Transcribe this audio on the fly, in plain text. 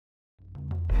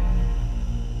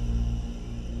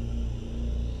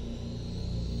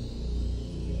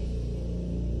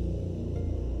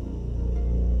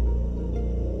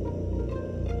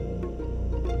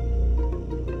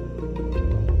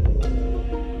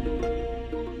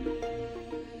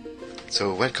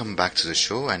So welcome back to the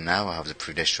show, and now I have the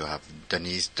privilege to have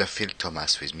Denise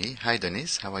Duffield-Thomas with me. Hi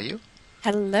Denise, how are you?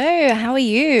 Hello, how are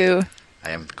you?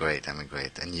 I'm great.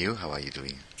 And you, how are you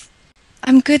doing?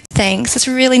 I'm good, thanks. It's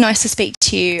really nice to speak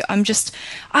to you.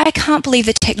 I can't believe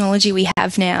the technology we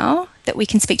have now that we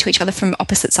can speak to each other from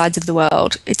opposite sides of the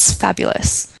world. It's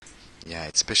fabulous. Yeah,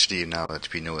 especially now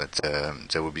that we know that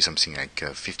there will be something like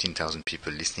 15,000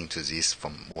 people listening to this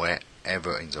from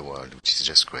wherever in the world, which is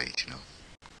just great.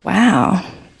 Wow,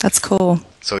 that's cool.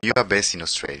 So you are based in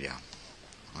Australia.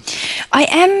 Okay. I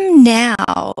am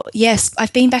now. Yes,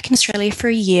 I've been back in Australia for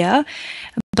a year,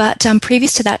 but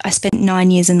previous to that, I spent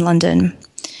 9 years in London.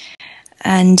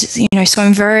 And, so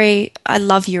I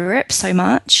love Europe so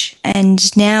much.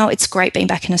 And now it's great being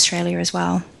back in Australia as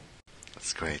well.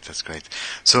 That's great. That's great.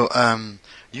 So,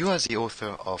 you are the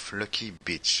author of Lucky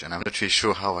Beach, and I'm not really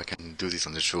sure how I can do this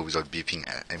on the show without beeping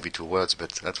every two words,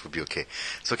 but that would be okay.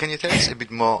 So, can you tell us a bit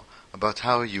more about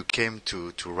how you came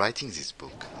to writing this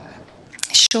book?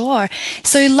 Sure.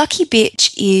 So Lucky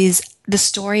Bitch is the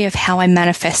story of how I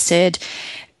manifested,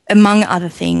 among other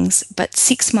things, but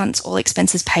 6 months all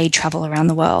expenses paid travel around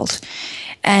the world.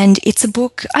 And it's a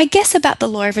book, I guess, about the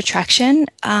law of attraction.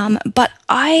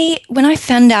 When I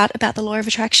found out about the law of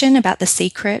attraction, about The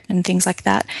Secret and things like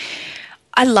that,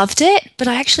 I loved it, but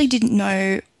I actually didn't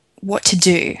know what to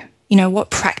do, what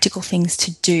practical things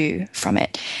to do from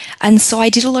it. And so I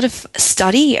did a lot of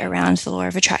study around the law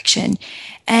of attraction.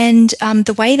 And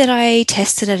the way that I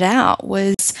tested it out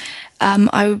was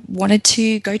I wanted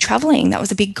to go traveling. That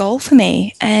was a big goal for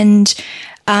me. And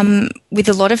with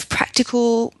a lot of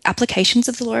practical applications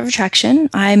of the law of attraction,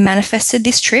 I manifested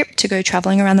this trip to go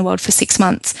traveling around the world for 6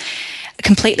 months,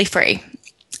 completely free.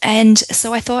 And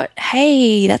so I thought,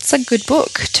 hey, that's a good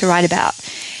book to write about.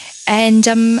 And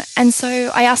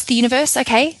so I asked the universe,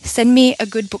 okay, send me a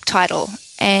good book title.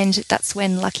 And that's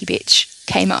when Lucky Bitch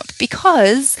came up,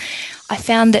 because I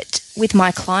found that with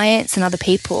my clients and other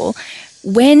people,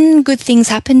 when good things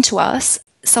happen to us,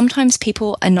 sometimes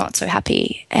people are not so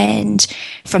happy. And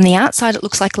from the outside, it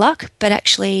looks like luck, but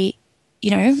actually,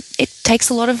 it takes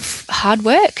a lot of hard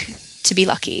work to be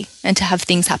lucky and to have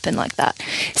things happen like that.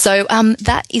 So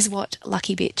that is what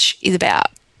Lucky Bitch is about.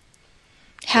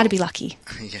 How to So, be lucky.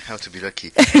 yeah, how to be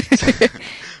lucky,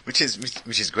 which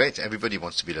is great. Everybody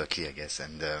wants to be lucky, I guess,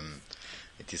 and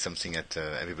it is something that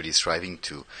everybody is striving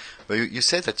to. But you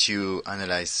said that you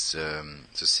analyzed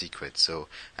The Secret,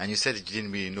 and you said that you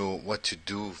didn't really know what to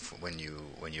do when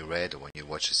you read or when you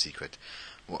watch The Secret.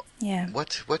 What Yeah.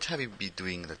 what have you been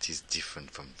doing that is different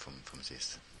from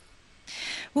this?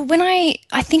 Well,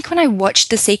 I think when I watched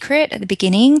The Secret at the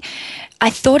beginning, I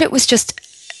thought it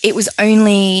was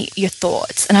only your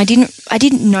thoughts, and I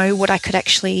didn't know what I could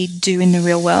actually do in the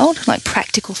real world, like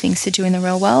practical things to do in the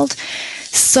real world.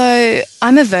 So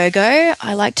I'm a Virgo.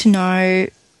 I like to know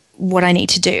what I need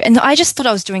to do, and I just thought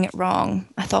I was doing it wrong.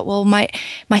 I thought, well, my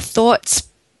thoughts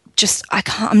just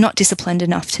I'm not disciplined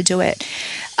enough to do it.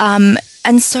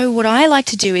 And so what I like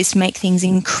to do is make things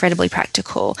incredibly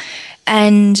practical.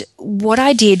 And what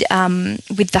I did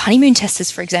with the honeymoon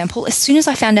testers, for example, as soon as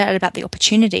I found out about the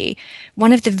opportunity,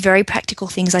 one of the very practical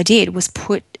things I did was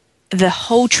put the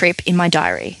whole trip in my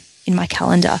diary, in my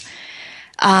calendar,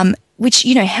 which,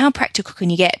 how practical can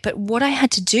you get? But what I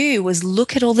had to do was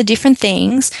look at all the different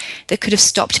things that could have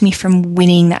stopped me from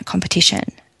winning that competition.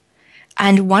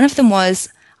 And one of them was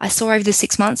I saw over the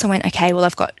 6 months, I went, okay, well,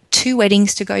 I've got 2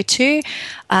 weddings to go to.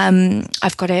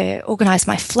 I've got to organize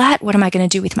my flat. What am I going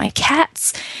to do with my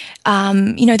cats?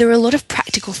 There were a lot of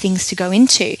practical things to go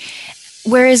into.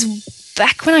 Whereas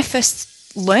back when I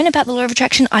first learned about the law of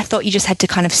attraction, I thought you just had to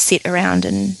kind of sit around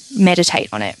and meditate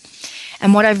on it.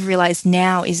 And what I've realized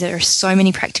now is there are so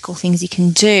many practical things you can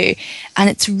do.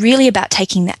 And it's really about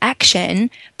taking the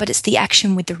action, but it's the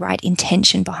action with the right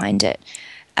intention behind it.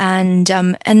 And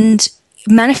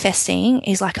manifesting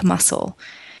is like a muscle.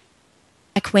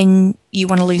 Like when you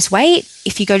want to lose weight,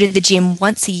 if you go to the gym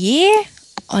once a year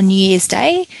on New Year's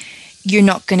Day, you're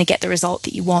not going to get the result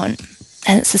that you want.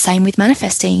 And it's the same with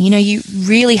manifesting. You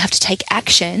really have to take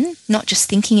action, not just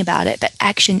thinking about it, but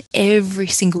action every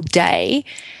single day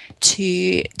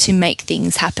to make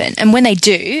things happen. And when they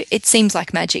do, it seems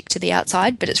like magic to the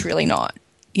outside, but it's really not.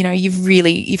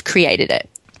 You've created it.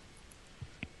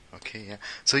 Okay, yeah.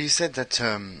 So you said that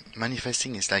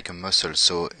manifesting is like a muscle,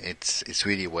 so it's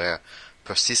really where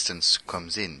persistence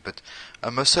comes in. But a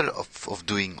muscle of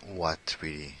doing what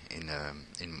really in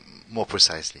more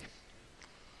precisely?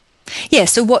 Yeah,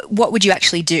 so what would you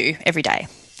actually do every day?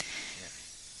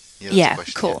 Yeah, that's the Yeah,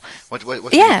 question. Yeah. cool. What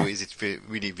can you Yeah. do? Is it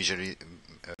really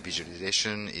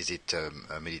visualization? Is it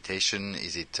meditation?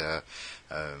 Is it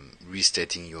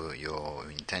restating your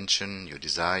intention, your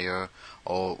desire,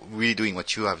 or really doing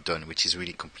what you have done, which is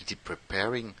really completely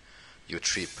preparing your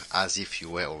trip as if you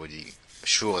were already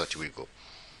sure that you will go?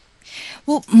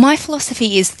 Well, my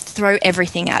philosophy is throw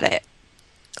everything at it.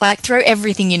 Like throw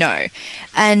everything you know,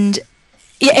 and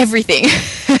yeah, everything.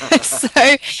 So,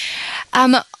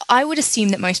 I would assume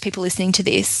that most people listening to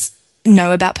this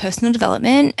know about personal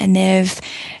development, and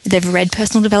they've read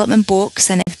personal development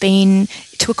books, and they've been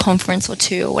to a conference or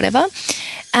two or whatever.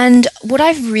 And what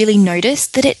I've really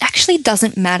noticed that it actually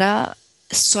doesn't matter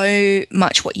so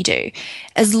much what you do,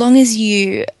 as long as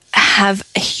you have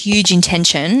a huge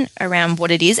intention around what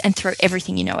it is and throw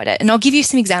everything you know at it. And I'll give you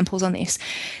some examples on this.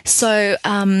 So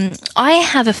I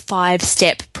have a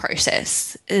 5-step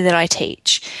process that I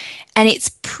teach, and it's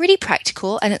pretty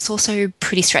practical and it's also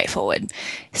pretty straightforward.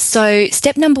 So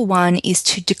step number 1 is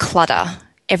to declutter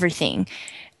everything.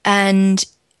 And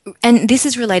this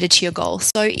is related to your goal.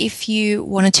 So if you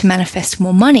wanted to manifest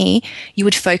more money, you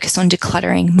would focus on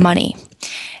decluttering money.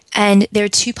 And there are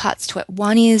 2 parts to it.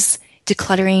 One is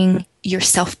decluttering your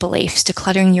self-beliefs,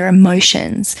 decluttering your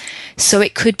emotions. So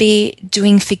it could be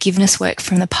doing forgiveness work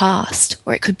from the past,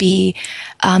 or it could be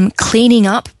cleaning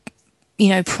up,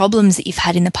 problems that you've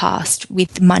had in the past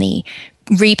with money,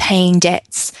 repaying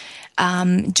debts,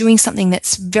 doing something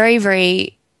that's very,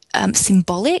 very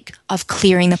symbolic of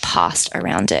clearing the past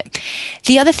around it.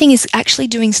 The other thing is actually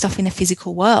doing stuff in the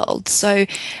physical world. So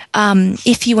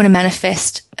if you want to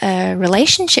manifest a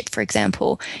relationship, for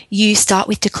example, you start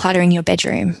with decluttering your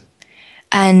bedroom.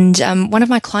 And one of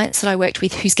my clients that I worked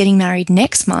with, who's getting married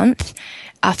next month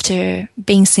after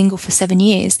being single for 7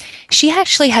 years, she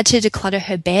actually had to declutter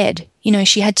her bed.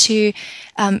 She had to,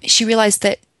 she realized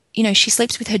that, she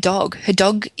sleeps with her dog. Her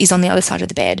dog is on the other side of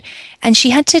the bed, and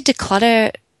she had to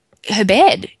declutter her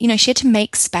bed. She had to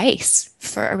make space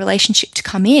for a relationship to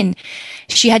come in.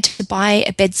 She had to buy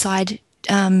a bedside,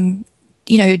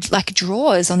 like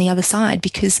drawers on the other side,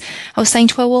 because I was saying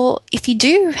to her, well, if you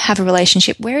do have a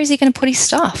relationship, where is he going to put his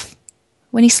stuff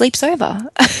when he sleeps over?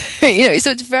 So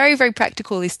it's very, very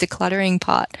practical, this decluttering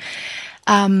part.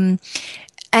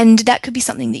 And that could be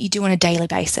something that you do on a daily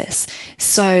basis.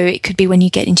 So it could be when you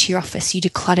get into your office, you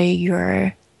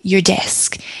declutter your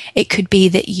desk. It could be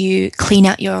that you clean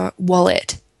out your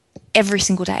wallet every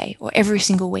single day or every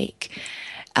single week.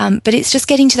 But it's just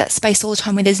getting to that space all the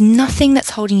time where there's nothing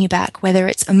that's holding you back, whether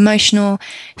it's emotional,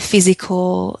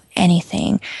 physical,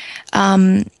 anything.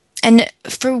 And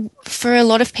for a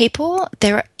lot of people,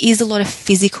 there is a lot of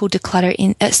physical clutter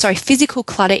in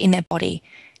their body,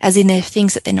 as in their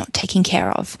things that they're not taking care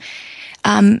of.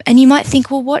 And you might think,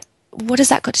 well, what has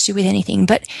that got to do with anything?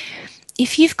 But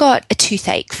if you've got a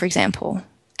toothache, for example,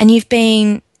 and you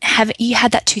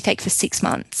had that toothache for 6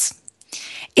 months,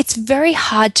 it's very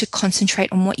hard to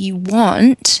concentrate on what you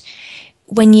want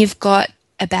when you've got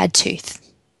a bad tooth.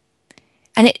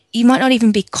 And you might not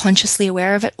even be consciously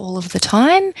aware of it all of the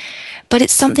time, but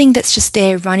it's something that's just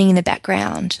there running in the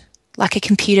background, like a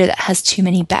computer that has too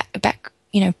many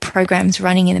programs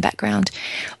running in the background.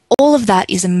 All of that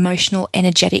is emotional,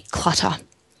 energetic clutter.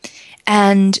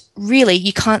 And really,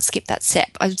 you can't skip that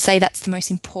step. I would say that's the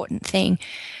most important thing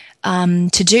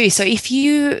to do. So if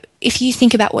you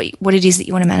think about what it is that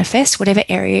you want to manifest, whatever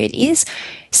area it is,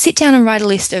 sit down and write a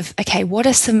list of, okay, what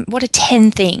are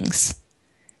 10 things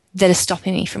that are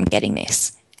stopping me from getting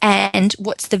this? And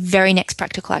what's the very next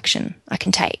practical action I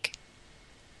can take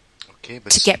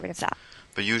to get rid of that?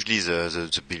 But usually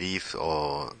the belief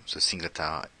or the things that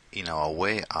are in our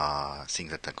way are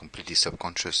things that are completely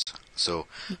subconscious. So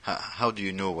how do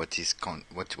you know what you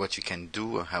can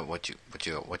do,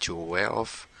 what you're aware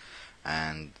of,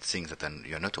 and things that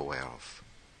you're not aware of?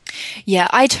 Yeah,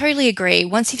 I totally agree.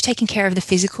 Once you've taken care of the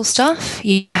physical stuff,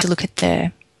 you have to look at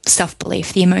the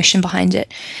self-belief, the emotion behind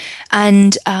it.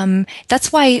 And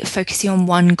that's why focusing on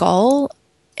one goal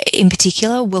in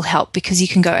particular will help, because you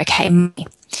can go, okay,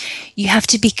 you have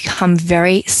to become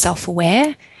very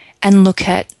self-aware and look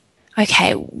at,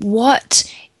 okay,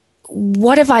 what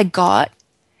have I got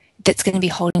that's going to be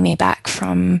holding me back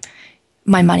from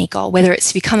my money goal, whether it's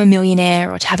to become a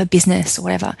millionaire or to have a business or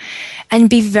whatever, and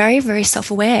be very, very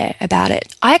self-aware about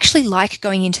it. I actually like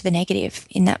going into the negative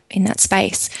in that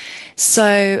space.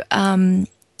 So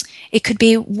it could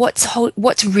be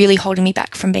what's really holding me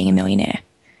back from being a millionaire.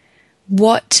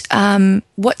 What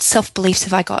self-beliefs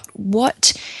have I got?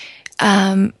 What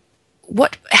have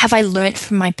I learnt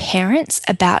from my parents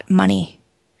about money?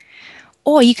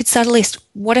 Or you could start a list.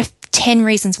 What are 10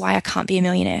 reasons why I can't be a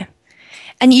millionaire?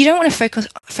 And you don't want to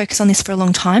focus on this for a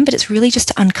long time, but it's really just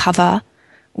to uncover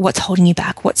what's holding you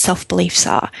back, what self-beliefs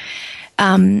are.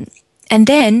 And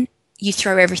then you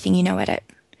throw everything you know at it.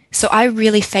 So I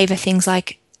really favor things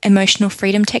like emotional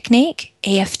freedom technique,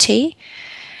 EFT.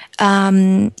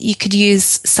 You could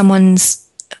use someone's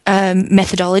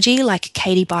methodology, like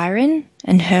Katie Byron,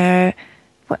 and her,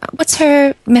 what's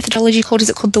her methodology called? Is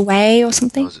it called The Way or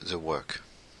something? The work.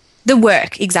 The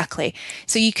work, exactly.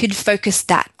 So you could focus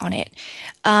that on it.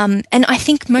 And I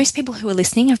think most people who are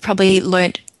listening have probably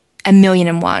learnt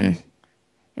 1,000,001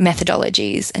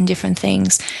 methodologies and different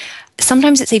things.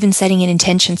 Sometimes it's even setting an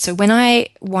intention. So when I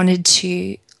wanted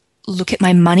to look at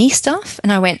my money stuff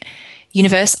and I went,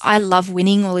 universe, I love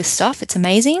winning all this stuff. It's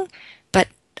amazing, but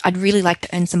I'd really like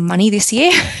to earn some money this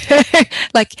year.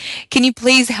 Like, can you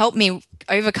please help me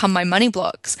overcome my money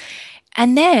blocks?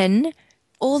 And then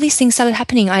all these things started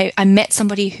happening. I met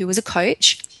somebody who was a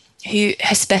coach who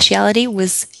her speciality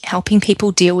was helping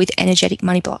people deal with energetic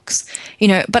money blocks.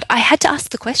 But I had to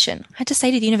ask the question. I had to say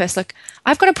to the universe, look,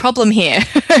 I've got a problem here.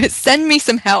 Send me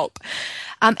some help.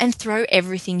 And throw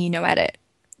everything you know at it.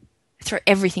 Throw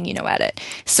everything you know at it.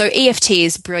 So EFT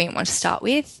is a brilliant one to start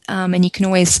with. And you can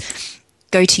always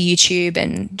go to YouTube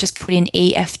and just put in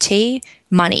EFT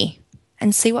money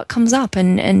and see what comes up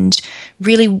and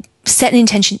really set an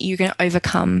intention that you're going to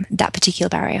overcome that particular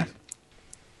barrier.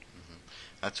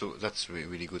 That's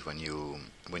really good when you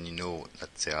know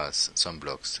that there are some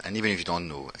blocks, and even if you don't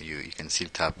know, you can still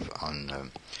tap on.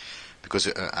 Because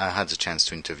I had the chance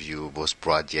to interview both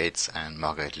Brad Yates and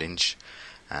Margaret Lynch,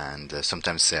 and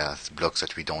sometimes there are blocks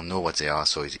that we don't know what they are.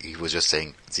 So he was just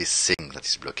saying this thing that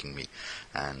is blocking me,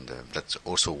 and that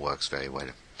also works very well.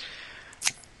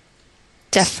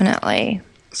 Definitely.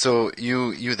 So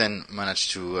you then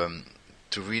managed to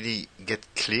really get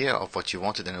clear of what you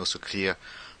wanted, and also clear,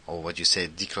 or what you say,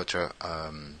 declutter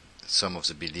some of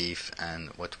the belief and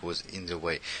what was in the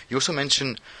way. You also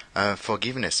mentioned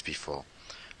forgiveness before.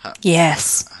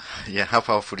 Yes. Yeah, how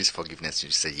powerful is forgiveness?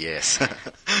 You say yes.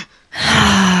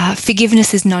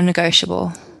 Forgiveness is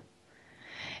non-negotiable.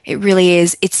 It really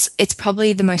is. It's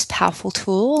probably the most powerful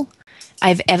tool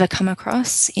I've ever come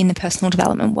across in the personal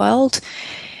development world.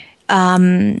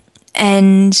 And,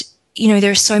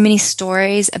 there are so many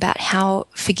stories about how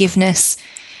forgiveness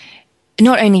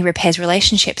not only repairs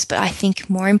relationships, but I think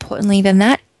more importantly than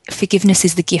that, forgiveness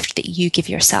is the gift that you give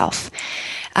yourself.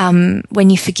 When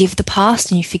you forgive the past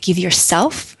and you forgive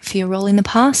yourself for your role in the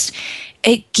past,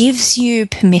 it gives you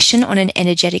permission on an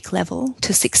energetic level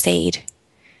to succeed.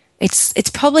 It's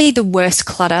probably the worst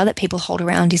clutter that people hold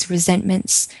around is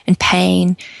resentments and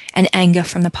pain and anger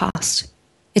from the past.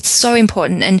 It's so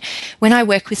important. And when I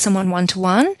work with someone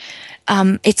one-to-one,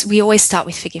 we always start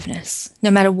with forgiveness, no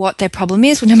matter what their problem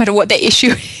is, no matter what their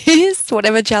issue is,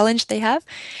 whatever challenge they have.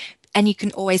 And you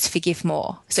can always forgive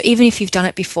more. So even if you've done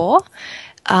it before,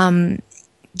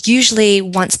 usually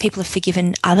once people have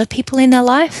forgiven other people in their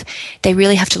life, they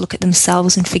really have to look at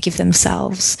themselves and forgive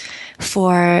themselves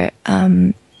for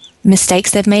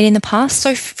mistakes they've made in the past.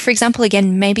 So, for example,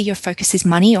 again, maybe your focus is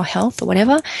money or health or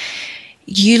whatever.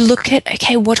 You look at,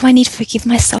 okay, what do I need to forgive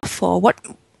myself for?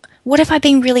 What have I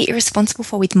been really irresponsible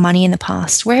for with money in the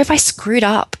past? Where have I screwed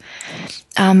up?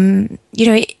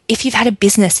 If you've had a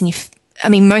business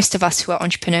and most of us who are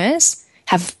entrepreneurs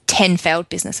have 10 failed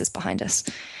businesses behind us.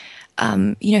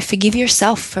 Forgive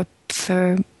yourself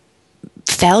for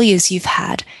failures you've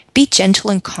had. Be gentle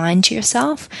and kind to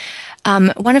yourself.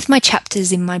 One of my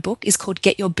chapters in my book is called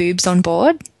Get Your Boobs on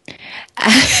Board.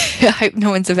 I hope no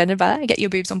one's offended by that. Get your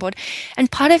boobs on board.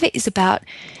 And part of it is about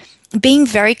being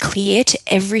very clear to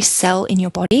every cell in your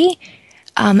body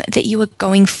that you are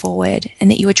going forward and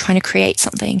that you are trying to create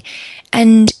something.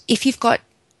 And if you've got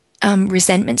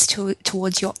resentments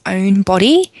towards your own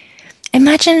body,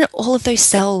 imagine all of those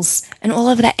cells and all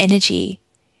of that energy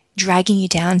dragging you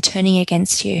down, turning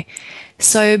against you.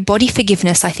 So body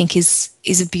forgiveness, I think, is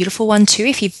a beautiful one too.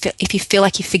 If you feel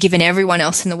like you've forgiven everyone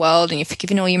else in the world and you've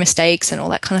forgiven all your mistakes and all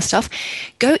that kind of stuff,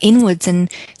 go inwards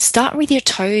and start with your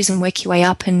toes and work your way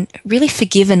up and really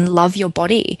forgive and love your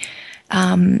body.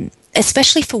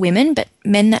 Especially for women, but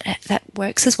men that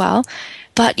works as well.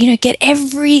 But get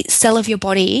every cell of your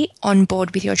body on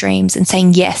board with your dreams and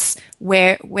saying yes,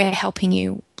 we're helping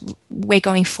you, we're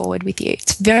going forward with you.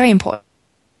 It's very important.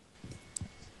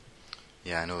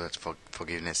 Yeah, I know that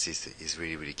forgiveness is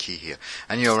really, really key here.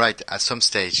 And you're right, at some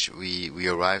stage we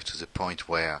arrive to the point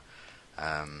where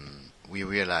we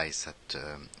realize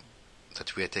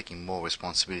that we are taking more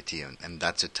responsibility, and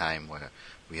that's a time where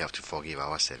we have to forgive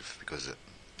ourselves, because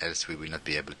else we will not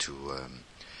be able to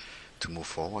move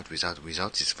forward without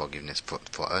this forgiveness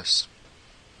for us.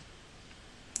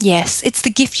 Yes, it's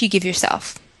the gift you give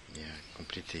yourself. Yeah,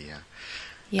 completely, yeah.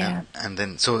 Yeah. And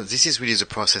then, so this is really the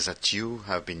process that you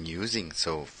have been using,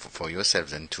 so for yourself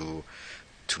then to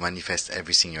manifest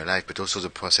everything in your life, but also the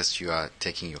process you are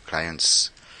taking your clients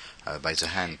by the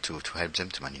hand to help them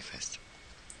to manifest.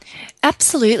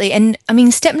 Absolutely. And I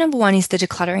mean, step number one is the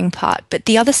decluttering part, but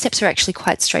the other steps are actually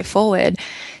quite straightforward.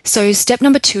 So step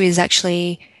number two is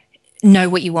actually know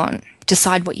what you want,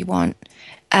 decide what you want.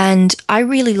 And I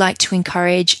really like to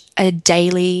encourage a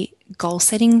daily goal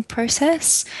setting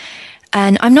process.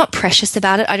 And I'm not precious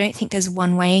about it. I don't think there's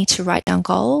one way to write down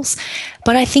goals,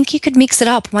 but I think you could mix it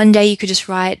up. One day you could just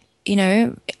write,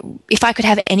 if I could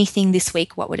have anything this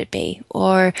week, what would it be?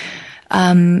 Or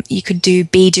you could do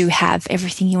be, do, have,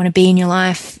 everything you want to be in your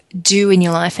life, do in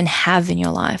your life, and have in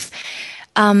your life.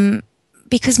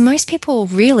 Because most people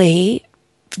really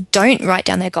don't write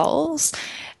down their goals,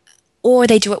 or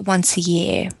they do it once a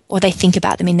year, or they think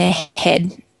about them in their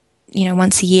head,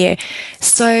 once a year.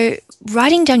 So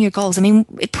writing down your goals, I mean,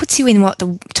 it puts you in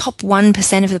the top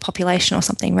 1% of the population or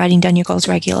something, writing down your goals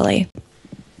regularly.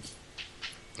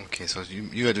 Okay, so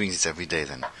you are doing this every day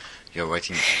then. You're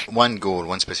writing one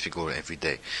specific goal every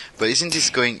day. But isn't this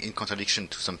going in contradiction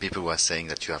to some people who are saying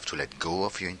that you have to let go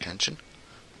of your intention?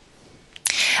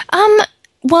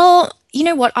 Well, you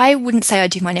know what? I wouldn't say I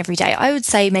do mine every day. I would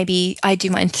say maybe I do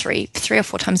mine three or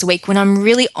four times a week. When I'm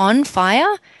really on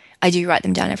fire, I do write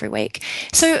them down every week.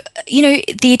 So,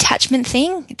 the attachment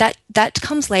thing, that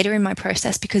comes later in my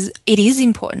process, because it is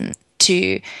important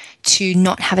to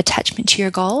not have attachment to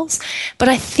your goals. But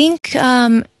I think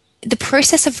the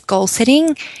process of goal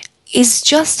setting is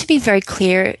just to be very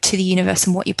clear to the universe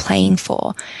and what you're playing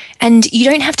for. And you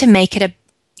don't have to make it a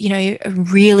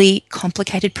really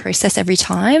complicated process every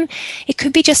time. It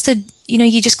could be just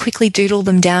you just quickly doodle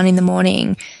them down in the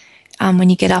morning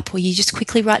when you get up, or you just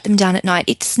quickly write them down at night.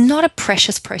 It's not a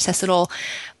precious process at all.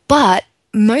 But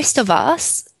most of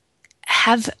us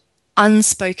have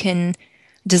unspoken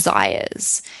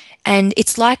desires. And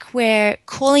it's like we're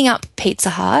calling up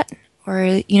Pizza Hut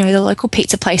or, the local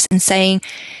pizza place and saying,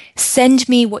 send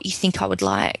me what you think I would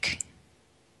like.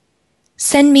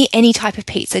 Send me any type of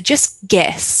pizza. Just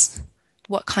guess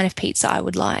what kind of pizza I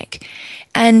would like.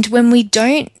 And when we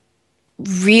don't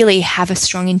really have a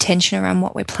strong intention around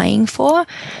what we're playing for,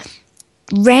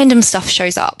 random stuff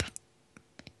shows up.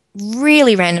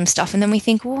 Really random stuff. And then we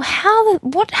think, well,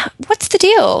 what's the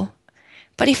deal?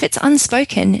 But if it's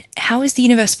unspoken, how is the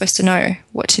universe supposed to know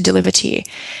what to deliver to you?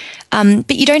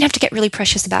 But you don't have to get really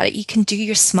precious about it. You can do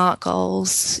your SMART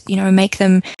goals, make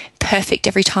them perfect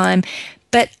every time.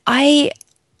 But I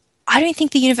don't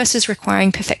think the universe is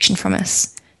requiring perfection from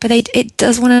us. But it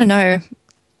does want to know,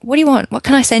 what do you want? What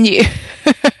can I send you?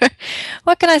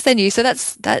 What can I send you? So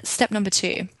that's step number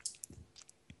two.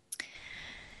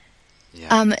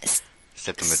 Yeah.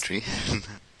 Step number three.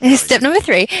 Step number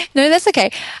three. No, that's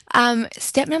okay.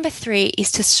 Step number three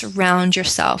is to surround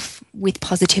yourself with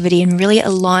positivity and really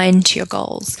align to your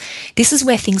goals. This is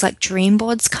where things like dream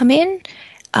boards come in.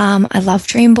 I love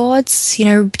dream boards,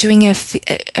 doing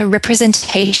a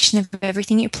representation of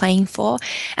everything you're playing for.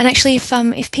 And actually,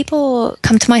 if people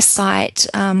come to my site,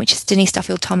 which is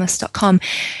DeniseDuffield-Thomas.com,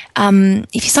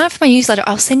 if you sign up for my newsletter,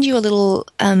 I'll send you a little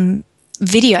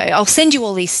video. I'll send you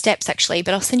all these steps actually,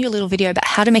 but I'll send you a little video about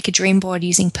how to make a dream board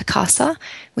using Picasa,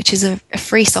 which is a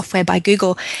free software by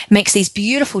Google. It makes these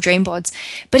beautiful dream boards.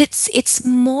 But it's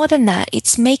more than that.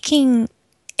 It's making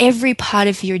every part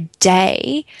of your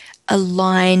day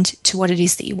aligned to what it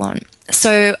is that you want.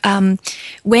 So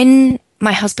when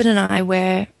my husband and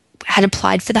I had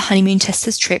applied for the honeymoon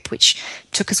testers trip, which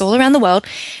took us all around the world,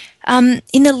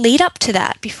 in the lead up to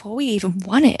that, before we even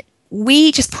won it,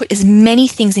 we just put as many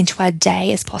things into our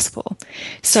day as possible.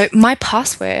 So my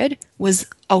password was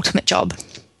ultimate job.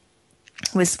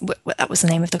 That was the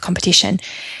name of the competition.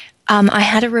 I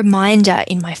had a reminder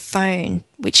in my phone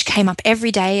which came up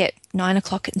every day at 9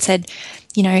 o'clock and said,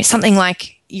 something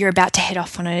like, you're about to head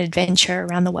off on an adventure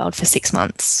around the world for 6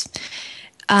 months.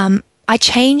 I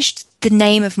changed the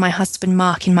name of my husband,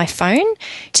 Mark, in my phone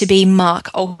to be Mark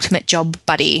Ultimate Job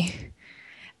Buddy.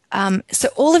 So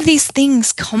all of these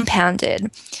things compounded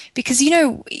because,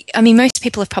 most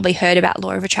people have probably heard about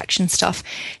law of attraction stuff.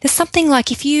 There's something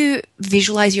like if you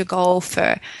visualize your goal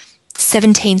for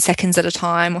 17 seconds at a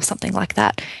time or something like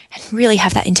that and really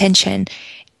have that intention,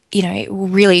 it will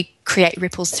really create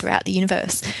ripples throughout the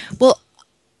universe. Well,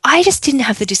 I just didn't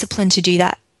have the discipline to do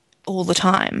that all the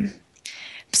time.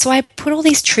 So I put all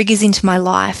these triggers into my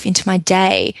life, into my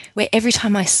day, where every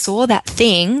time I saw that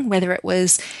thing, whether it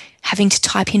was having to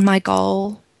type in my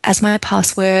goal as my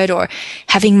password or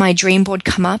having my dream board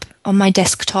come up on my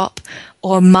desktop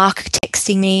or Mark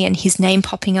texting me and his name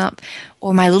popping up,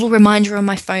 or my little reminder on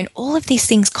my phone, all of these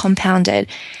things compounded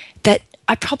that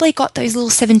I probably got those little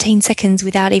 17 seconds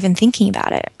without even thinking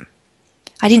about it.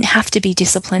 I didn't have to be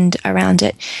disciplined around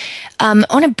it.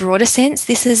 On a broader sense,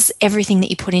 this is everything that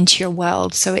you put into your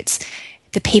world. So it's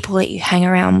the people that you hang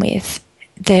around with,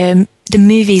 the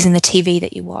movies and the TV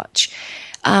that you watch.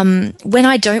 When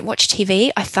I don't watch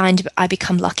TV, I find I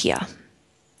become luckier.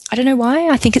 I don't know why.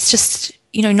 I think it's just,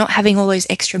 not having all those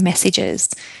extra messages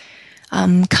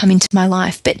come into my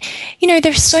life. But,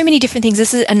 there's so many different things.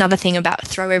 This is another thing about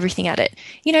throw everything at it.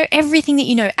 Everything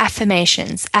that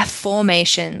affirmations,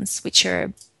 afformations, which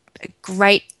are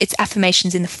great. It's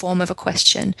affirmations in the form of a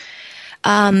question.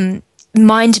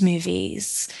 Mind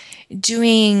movies,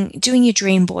 doing your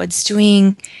dream boards,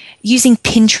 using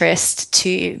Pinterest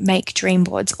to make dream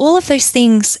boards. All of those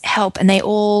things help, and they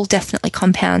all definitely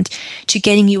compound to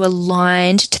getting you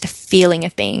aligned to the feeling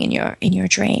of being in your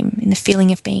dream, in the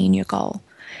feeling of being in your goal.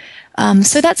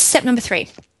 So that's step number 3.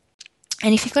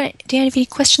 And if do you have any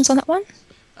questions on that one?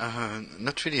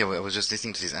 Not really. I was just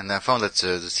listening to this, and I found that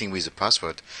the thing with the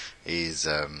password is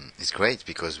great,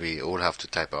 because we all have to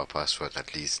type our password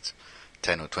at least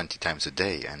 10 or 20 times a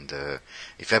day, and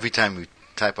if every time we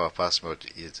type our password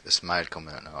a smile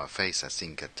comes on our face, I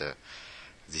think that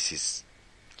this is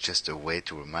just a way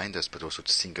to remind us, but also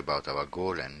to think about our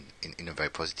goal, and in a very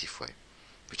positive way,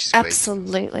 which is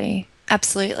great.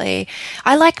 Absolutely.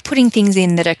 I like putting things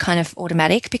in that are kind of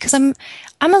automatic, because I'm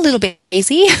a little bit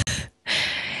lazy.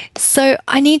 So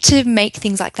I need to make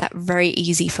things like that very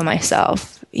easy for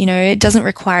myself. It doesn't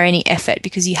require any effort,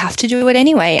 because you have to do it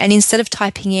anyway. And instead of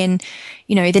typing in,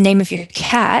 the name of your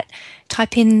cat,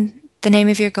 type in the name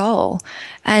of your goal.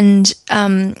 And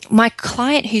my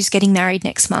client who's getting married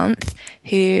next month,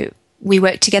 who we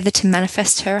worked together to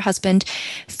manifest her husband,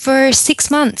 for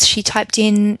 6 months she typed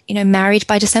in, married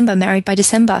by December.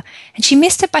 And she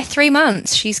missed it by 3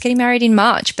 months. She's getting married in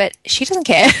March, but she doesn't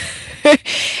care.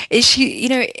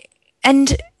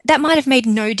 And that might have made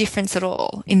no difference at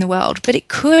all in the world, but it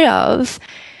could have.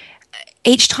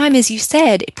 Each time, as you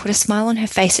said, it put a smile on her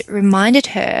face. It reminded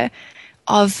her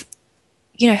of,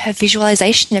 her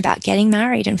visualization about getting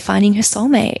married and finding her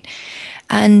soulmate.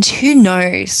 And who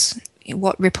knows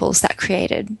what ripples that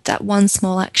created, that one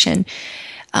small action,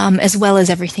 as well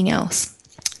as everything else.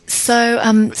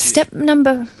 So step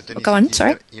number... Go on,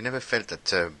 sorry. You never felt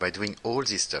that by doing all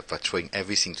this stuff, by throwing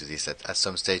everything to this, that at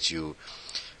some stage you...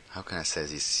 How can I say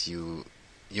this?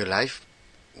 Your life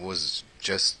was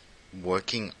just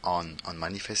working on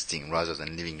manifesting rather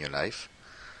than living your life?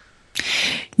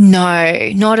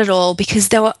 No, not at all, because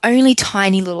there were only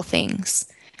tiny little things.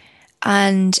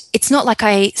 And it's not like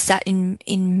I sat in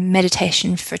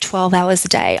meditation for 12 hours a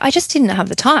day. I just didn't have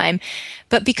the time.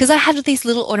 But because I had these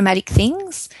little automatic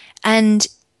things, and,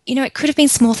 it could have been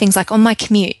small things like on my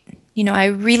commute. I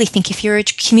really think if you're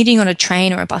commuting on a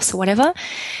train or a bus or whatever,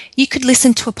 you could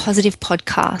listen to a positive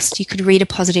podcast. You could read a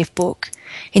positive book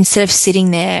instead of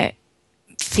sitting there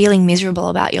feeling miserable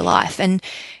about your life. And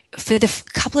for the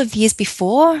couple of years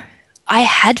before, I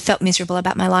had felt miserable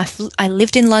about my life. I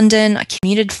lived in London. I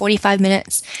commuted 45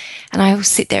 minutes, and I would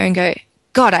sit there and go,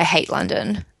 God, I hate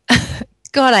London.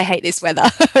 God, I hate this weather.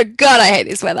 God, I hate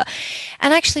this weather.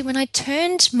 And actually, when I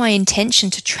turned my intention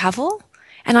to travel,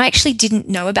 and I actually didn't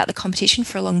know about the competition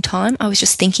for a long time, I was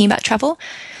just thinking about travel,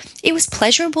 it was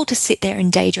pleasurable to sit there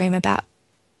and daydream about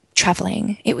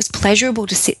traveling. It was pleasurable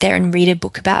to sit there and read a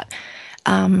book about,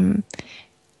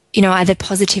 either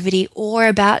positivity or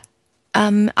about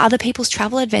other people's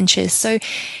travel adventures. So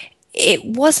it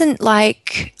wasn't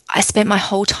like I spent my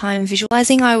whole time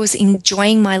visualizing. I was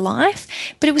enjoying my life,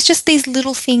 but it was just these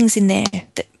little things in there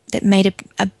that made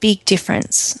a big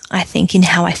difference, I think, in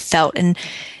how I felt. And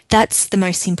that's the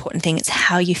most important thing. It's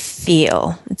how you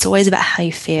feel. It's always about how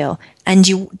you feel. And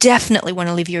you definitely want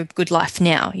to live your good life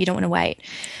now. You don't want to wait.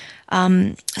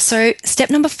 So step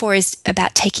number 4 is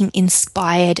about taking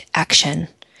inspired action.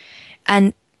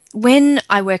 And when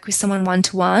I work with someone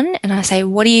one-to-one and I say,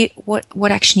 what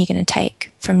action are you going to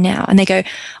take from now? And they go,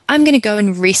 I'm going to go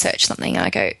and research something. And I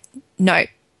go, no,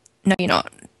 you're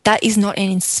not. That is not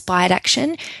an inspired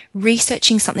action.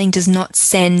 Researching something does not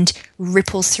send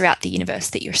ripples throughout the universe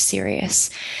that you're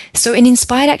serious. So an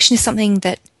inspired action is something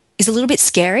that is a little bit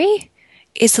scary.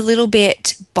 It's a little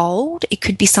bit bold. It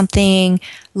could be something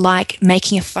like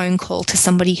making a phone call to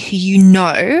somebody who you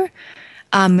know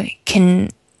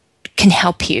can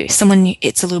help you. Someone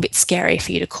it's a little bit scary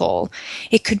for you to call.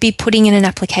 It could be putting in an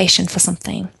application for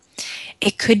something.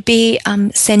 It could be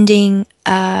sending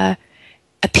a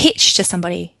pitch to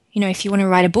somebody if you want to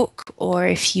write a book or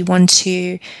if you want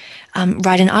to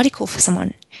write an article for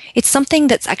someone. It's something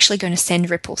that's actually going to send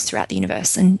ripples throughout the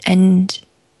universe and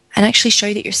actually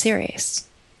show that you're serious.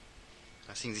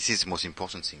 I think this is the most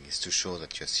important thing, is to show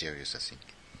that you're serious, I think.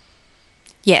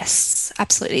 Yes,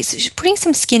 absolutely. So putting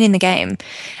some skin in the game.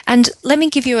 And let me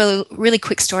give you a really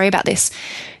quick story about this.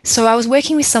 So I was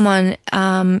working with someone,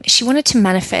 she wanted to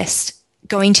manifest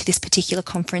going to this particular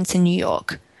conference in New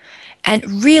York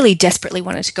and really desperately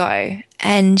wanted to go.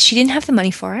 And she didn't have the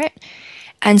money for it.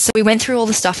 And so we went through all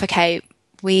the stuff. Okay,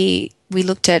 we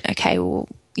looked at, okay, well,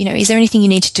 is there anything you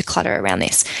need to declutter around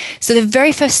this? So the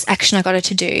very first action I got her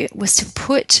to do was to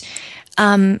put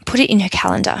it in her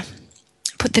calendar.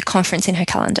 Put the conference in her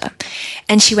calendar.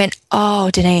 And she went, oh,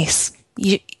 Denise,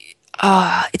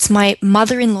 it's my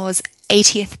mother-in-law's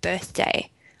 80th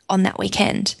birthday on that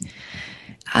weekend.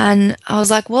 And I was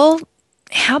like, well,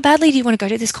 how badly do you want to go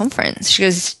to this conference? She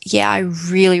goes, yeah, I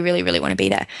really, really, really want to be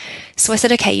there. So I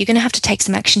said, okay, you're going to have to take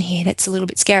some action here. That's a little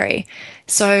bit scary.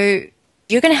 So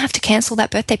you're going to have to cancel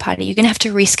that birthday party. You're going to have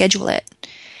to reschedule it.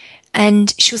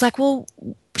 And she was like, well,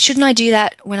 shouldn't I do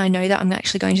that when I know that I'm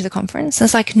actually going to the conference? And I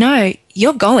was like, no,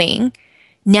 you're going.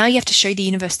 Now you have to show the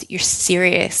universe that you're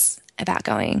serious about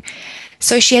going.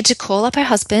 So she had to call up her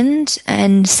husband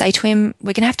and say to him,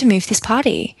 we're going to have to move this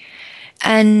party.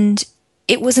 And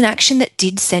it was an action that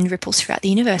did send ripples throughout the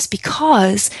universe,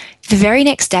 because the very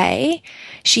next day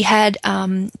she had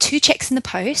 2 checks in the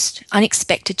post,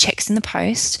 unexpected checks in the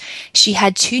post. She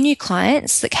had 2 new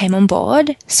clients that came on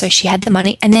board, so she had the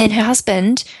money. And then her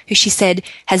husband, who she said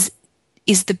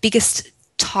is the biggest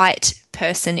tight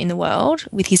person in the world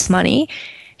with his money,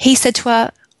 he said to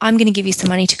her, I'm going to give you some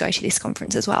money to go to this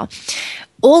conference as well.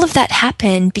 All of that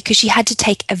happened because she had to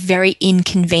take a very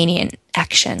inconvenient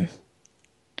action,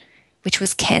 which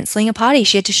was cancelling a party.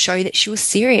 She had to show that she was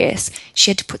serious. She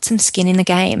had to put some skin in the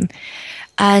game.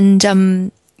 And,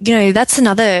 that's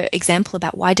another example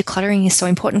about why decluttering is so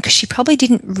important, because she probably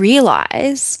didn't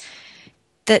realize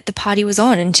that the party was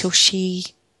on until she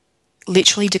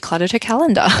literally decluttered her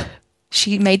calendar.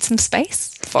 She made some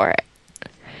space for it.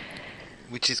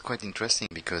 Which is quite interesting,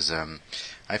 because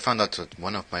I found out that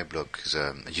one of my blogs,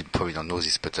 you probably don't know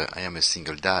this, but I am a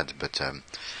single dad, but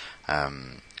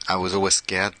I was always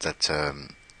scared that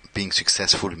being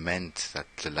successful meant that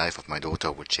the life of my daughter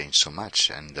would change so much,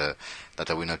 and that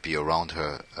I would not be around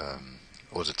her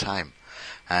all the time.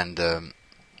 And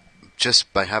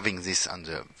just by having this on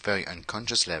the very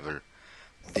unconscious level,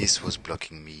 this was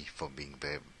blocking me from being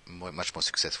much more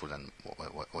successful than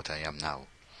what I am now.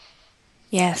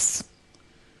 Yes.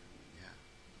 Yeah.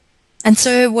 And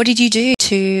so what did you do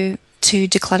to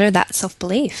declutter that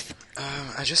self-belief?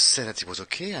 I just said that it was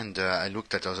okay, and I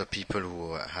looked at other people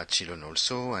who had children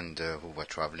also, and who were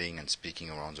traveling and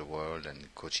speaking around the world and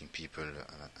coaching people,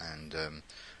 and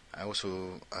I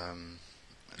also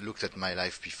looked at my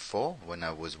life before, when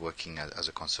I was working as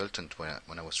a consultant,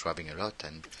 when I was traveling a lot,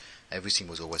 and everything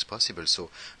was always possible.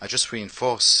 So I just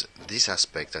reinforced this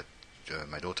aspect, that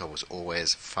my daughter was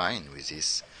always fine with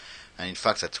this. And in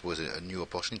fact, that was a new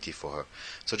opportunity for her.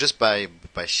 So just by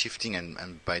shifting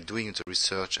and by doing the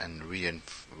research and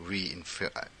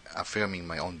affirming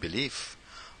my own belief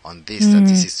on this, that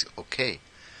this is okay,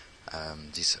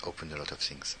 this opened a lot of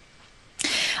things.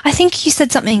 I think you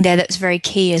said something there that's very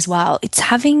key as well. It's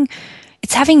having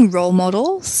role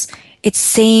models. It's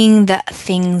seeing that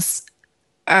things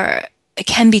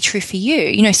can be true for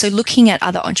you. So looking at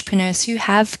other entrepreneurs who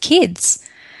have kids.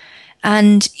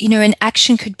 And, an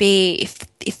action could be,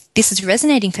 if this is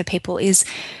resonating for people, is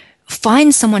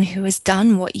find someone who has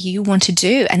done what you want to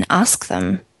do and ask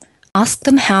them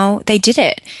how they did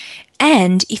it.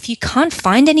 And if you can't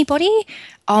find anybody,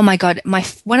 oh my God,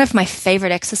 one of my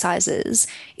favorite exercises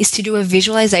is to do a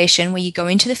visualization where you go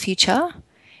into the future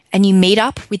and you meet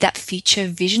up with that future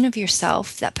vision of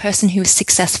yourself, that person who is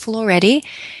successful already,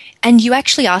 and you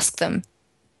actually ask them,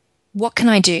 what can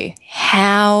I do?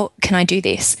 How can I do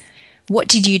this? What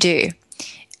did you do?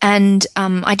 And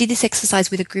I did this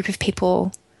exercise with a group of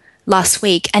people last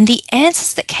week, and the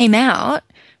answers that came out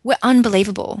were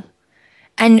unbelievable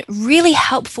and really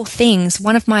helpful things.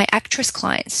 One of my actress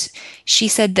clients, she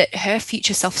said that her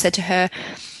future self said to her,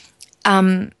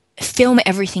 film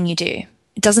everything you do.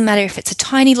 It doesn't matter if it's a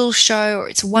tiny little show or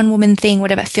it's a one-woman thing,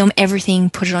 whatever, film everything,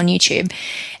 put it on YouTube.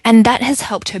 And that has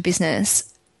helped her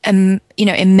business,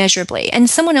 immeasurably. And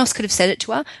someone else could have said it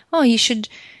to her, oh, you should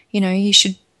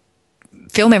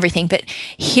film everything. But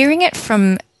hearing it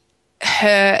from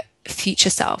her future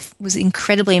self was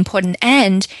incredibly important.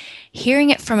 And hearing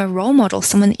it from a role model,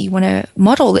 someone that you want to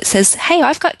model, that says, hey,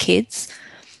 I've got kids.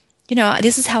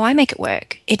 This is how I make it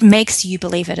work. It makes you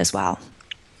believe it as well.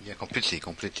 Yeah,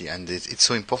 completely, and it's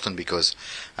so important because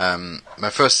my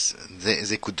first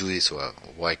they could do this, or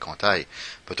why can't I?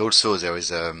 But also there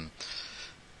is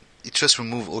it just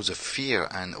remove all the fear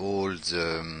and all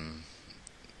the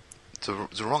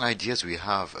wrong ideas we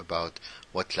have about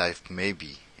what life may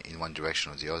be in one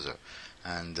direction or the other,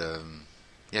 and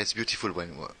yeah, it's beautiful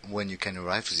when you can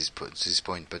arrive to this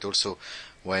point, but also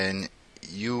when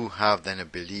you have then a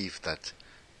belief that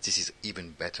this is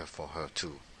even better for her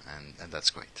too, and that's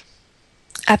great.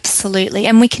 Absolutely.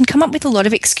 And we can come up with a lot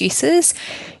of excuses.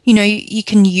 You know, you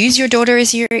can use your daughter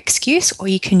as your excuse or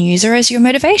you can use her as your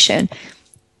motivation.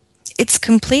 It's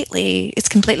completely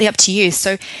up to you.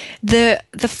 So the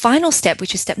final step,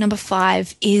 which is step number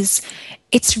 5, is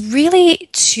it's really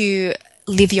to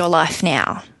live your life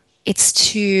now. It's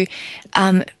to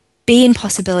be in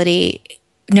possibility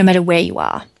no matter where you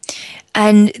are.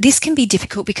 And this can be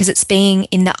difficult because it's being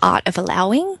in the art of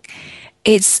allowing.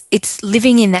 It's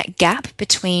living in that gap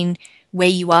between where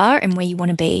you are and where you want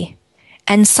to be.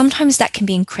 And sometimes that can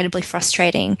be incredibly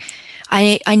frustrating.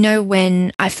 I know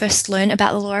when I first learned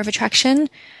about the law of attraction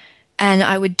and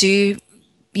I would do,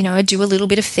 I'd do a little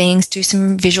bit of things, do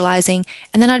some visualizing,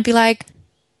 and then I'd be like,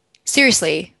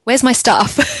 seriously, where's my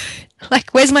stuff?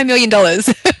 Like, where's my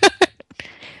 $1,000,000?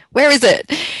 Where is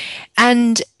it?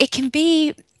 And it can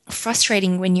be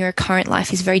frustrating when your current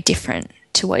life is very different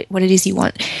to what it is you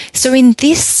want. So in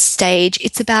this stage,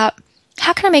 it's about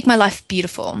how can I make my life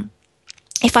beautiful?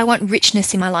 If I want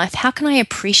richness in my life, how can I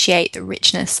appreciate the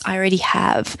richness I already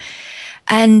have?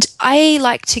 And I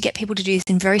like to get people to do this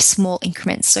in very small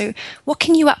increments. So what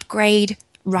can you upgrade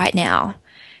right now?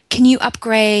 Can you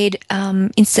upgrade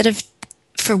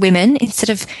for women, instead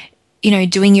of,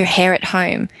 doing your hair at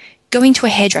home, going to a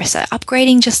hairdresser,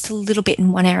 upgrading just a little bit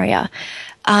in one area,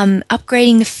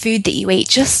 upgrading the food that you eat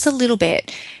just a little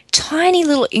bit. Tiny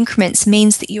little increments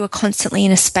means that you are constantly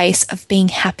in a space of being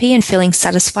happy and feeling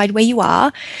satisfied where you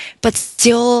are, but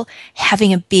still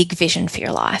having a big vision for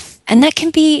your life. And it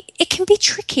can be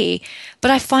tricky,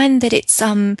 but I find that it's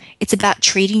about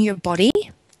treating your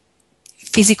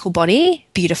physical body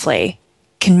beautifully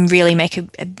can really make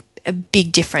a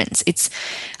big difference. It's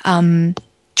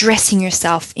dressing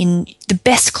yourself in the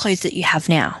best clothes that you have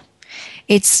now.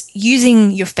 It's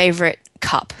using your favorite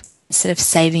cup instead of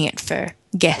saving it for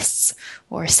guests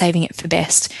or saving it for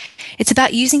best. It's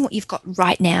about using what you've got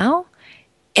right now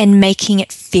and making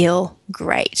it feel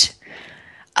great.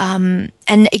 And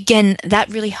again, that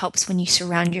really helps when you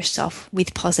surround yourself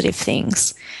with positive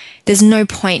things. There's no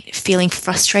point feeling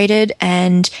frustrated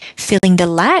and feeling the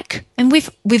lack. And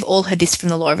we've all heard this from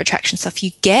the law of attraction stuff.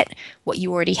 You get what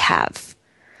you already have.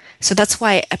 So that's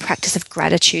why a practice of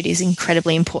gratitude is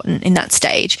incredibly important in that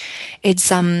stage. It's,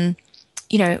 how am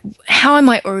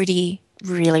I already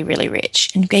really, really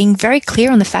rich? And being very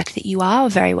clear on the fact that you are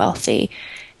very wealthy.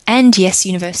 And yes,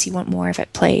 universe, you want more of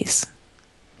it, please.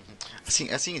 I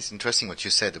think it's interesting what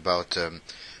you said about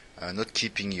not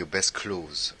keeping your best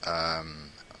clothes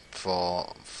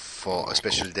for a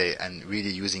special day and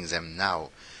really using them now.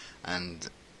 And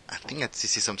I think that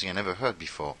this is something I never heard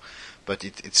before. But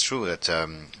it's true that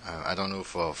I don't know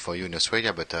for you in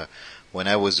Australia, but when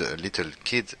I was a little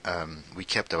kid, we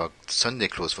kept our Sunday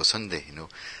clothes for Sunday,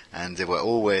 and they were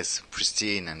always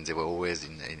pristine and they were always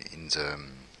in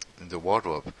the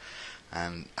wardrobe.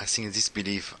 And I think this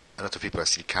belief a lot of people are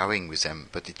still carrying with them,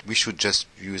 but we should just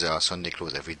use our Sunday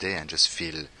clothes every day and just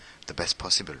feel the best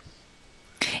possible.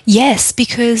 Yes,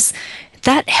 because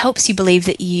that helps you believe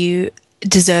that you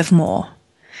deserve more.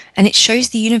 And it shows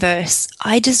the universe,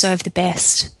 I deserve the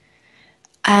best.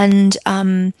 And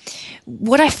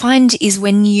what I find is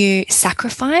when you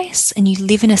sacrifice and you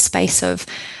live in a space of,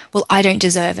 well, I don't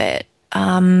deserve it,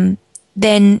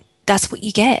 then that's what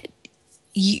you get.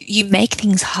 You make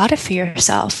things harder for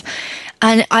yourself.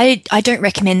 And I don't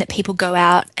recommend that people go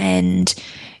out and,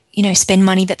 spend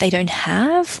money that they don't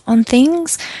have on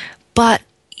things. But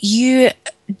even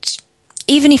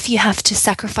if you have to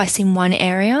sacrifice in one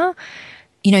area,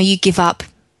 you give up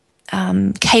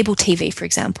cable TV, for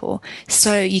example,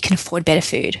 so you can afford better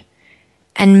food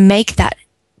and make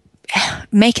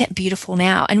it beautiful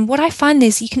now. And what I find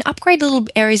is you can upgrade little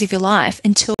areas of your life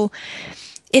until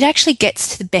it actually gets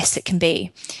to the best it can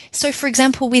be. So, for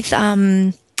example, with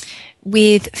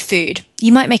food,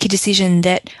 you might make a decision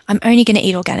that I'm only going to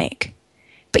eat organic,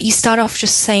 but you start off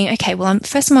just saying, okay, well,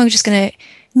 first of all, I'm just going to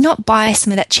not buy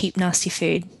some of that cheap, nasty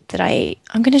food that I eat.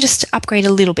 I'm going to just upgrade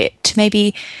a little bit to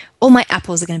maybe all my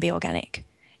apples are going to be organic,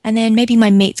 and then maybe my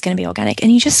meat's going to be organic,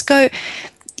 and you just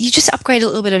upgrade a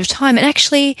little bit at a time. And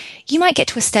actually, you might get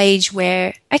to a stage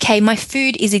where, okay, my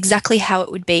food is exactly how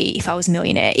it would be if I was a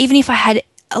millionaire. Even if I had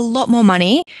a lot more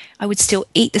money, I would still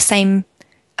eat the same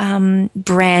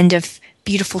brand of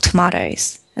beautiful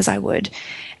tomatoes as I would.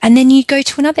 And then you go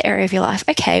to another area of your life.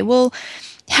 Okay, well,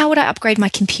 how would I upgrade my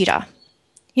computer?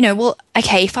 Well,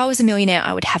 okay, if I was a millionaire,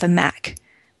 I would have a Mac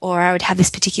or I would have this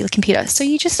particular computer. So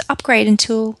you just upgrade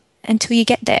until you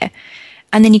get there.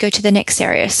 And then you go to the next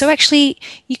area. So actually,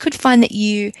 you could find that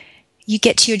you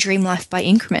get to your dream life by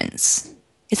increments.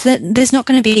 It's that there's not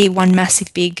going to be one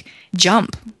massive big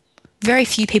jump. Very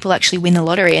few people actually win the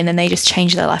lottery and then they just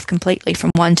change their life completely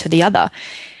from one to the other.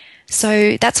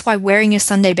 So that's why wearing your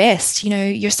Sunday best,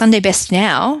 your Sunday best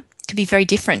now could be very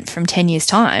different from 10 years'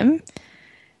 time.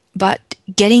 But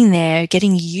getting there,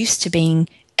 getting used to being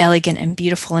elegant and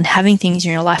beautiful and having things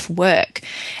in your life work.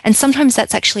 And sometimes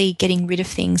that's actually getting rid of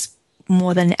things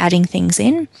more than adding things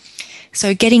in.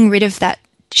 So getting rid of that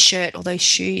shirt or those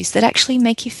shoes that actually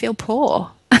make you feel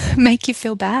poor, make you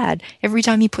feel bad every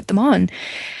time you put them on.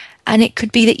 And it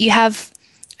could be that you have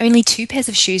only 2 pairs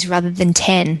of shoes rather than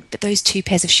 10, but those 2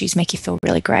 pairs of shoes make you feel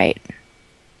really great.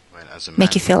 Well, as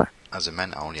a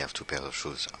man, I only have 2 pairs of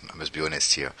shoes. I must be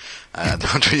honest here. I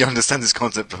don't really understand this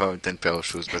concept of 10 pairs of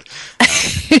shoes, but.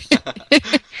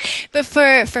 But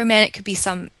for a man, it could be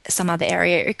some other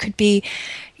area. It could be,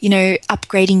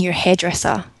 upgrading your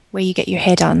hairdresser where you get your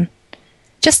hair done,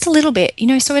 just a little bit.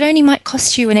 So it only might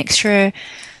cost you an extra,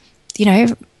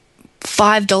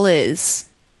 $5,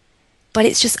 but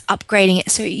it's just upgrading it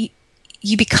so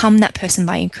you become that person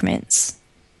by increments.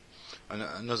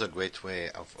 Another great way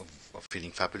of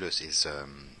feeling fabulous is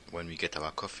when we get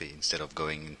our coffee, instead of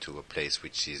going into a place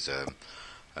which is a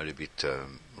little bit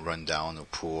run down or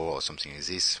poor or something like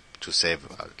this, to save,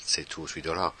 say, $2 or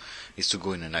 $3, is to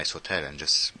go in a nice hotel and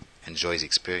just enjoy the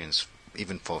experience,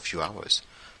 even for a few hours.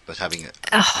 But having a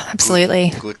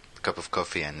absolutely good cup of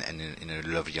coffee and in a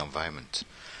lovely environment.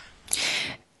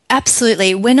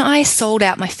 Absolutely. When I sold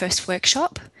out my first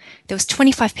workshop, there was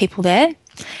 25 people there,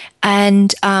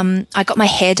 and I got my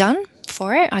hair done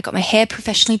for it. I got my hair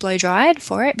professionally blow dried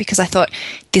for it because I thought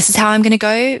this is how I'm going to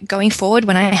go going forward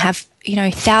when I have,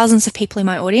 thousands of people in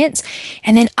my audience.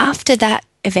 And then after that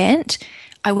event,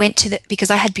 I went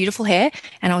because I had beautiful hair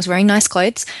and I was wearing nice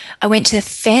clothes, I went to the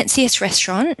fanciest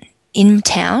restaurant in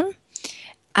town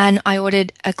and I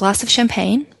ordered a glass of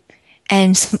champagne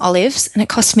and some olives, and it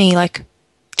cost me like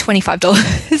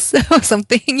 $25 or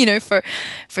something,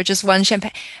 for just one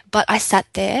champagne. But I sat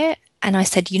there and I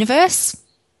said, universe,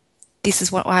 this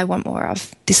is what I want more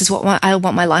of. This is what I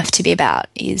want my life to be about,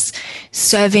 is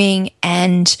serving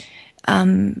and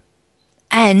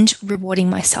rewarding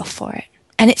myself for it.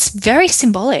 And it's very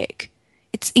symbolic.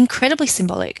 It's incredibly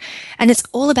symbolic. And it's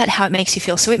all about how it makes you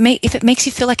feel. So if it makes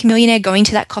you feel like a millionaire going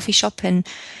to that coffee shop and,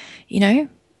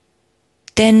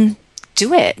 then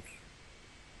do it.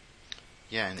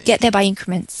 Yeah, and get there by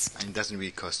increments. And it doesn't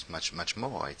really cost much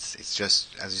more. It's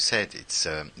just, as you said, it's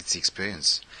the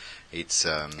experience. It's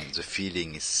the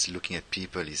feeling. It's looking at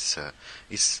people. It's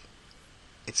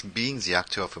being the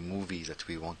actor of a movie that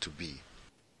we want to be.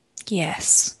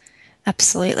 Yes,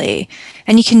 absolutely.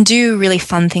 And you can do really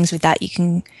fun things with that. You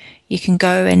can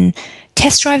go and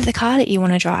test drive the car that you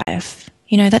want to drive.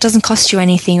 That doesn't cost you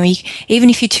anything. Or even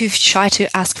if you're too shy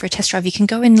to ask for a test drive, you can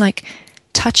go and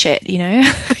touch it.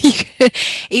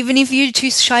 Even if you're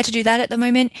too shy to do that at the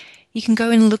moment, you can go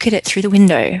and look at it through the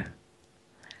window.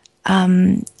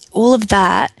 All of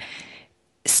that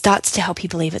starts to help you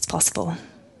believe it's possible.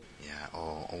 Yeah,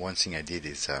 or one thing I did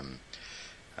is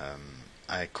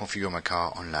I configure my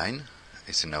car online.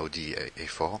 It's an Audi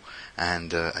A4,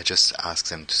 and I just ask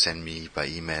them to send me by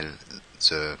email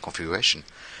the configuration.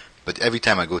 But every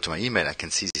time I go to my email, I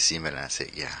can see this email and I say,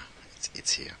 yeah,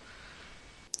 it's here.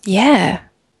 Yeah,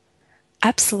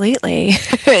 absolutely.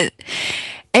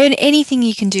 And anything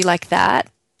you can do like that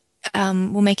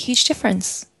will make a huge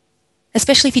difference,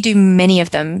 especially if you do many of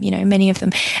them.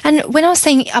 And when I was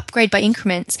saying upgrade by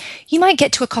increments, you might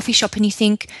get to a coffee shop and you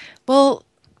think, well,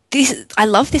 I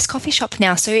love this coffee shop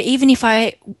now, so even if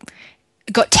I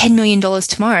got $10 million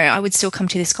tomorrow, I would still come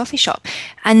to this coffee shop.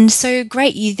 And so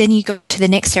great, then you go to the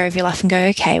next area of your life and go,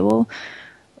 okay, well,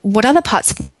 what other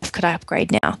parts of life could I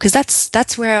upgrade now? Because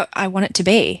that's where I want it to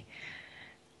be.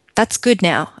 That's good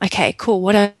now. Okay, cool.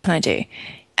 What else can I do?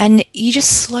 And you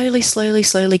just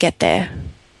slowly get there.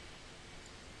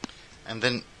 And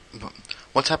then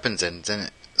what happens then? Then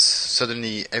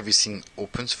suddenly everything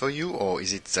opens for you, or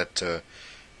is it that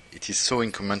it is so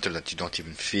incremental that you don't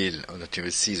even feel or that you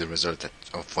will see the result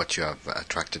of what you have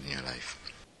attracted in your life?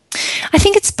 I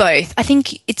think it's both. I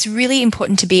think it's really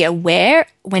important to be aware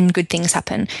when good things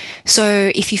happen.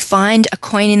 So if you find a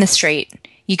coin in the street,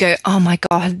 you go, oh my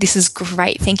God, this is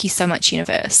great. Thank you so much,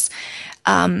 universe.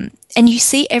 And you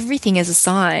see everything as a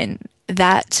sign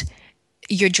that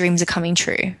your dreams are coming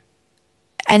true.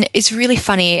 And it's really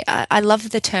funny. I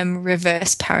love the term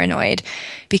reverse paranoid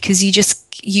because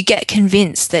you get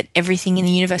convinced that everything in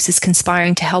the universe is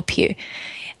conspiring to help you.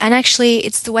 And actually,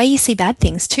 it's the way you see bad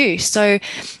things too. So,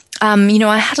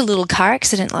 I had a little car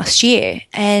accident last year,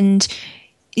 and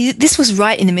this was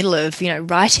right in the middle of,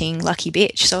 writing Lucky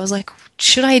Bitch. So I was like,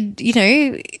 should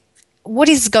I, what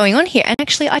is going on here? And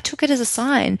actually, I took it as a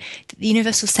sign that the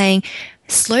universe was saying,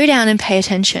 slow down and pay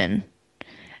attention.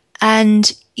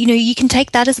 And, you can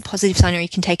take that as a positive sign or you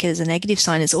can take it as a negative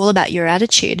sign. It's all about your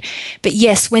attitude. But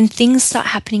yes, when things start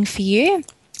happening for you,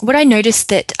 what I noticed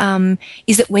that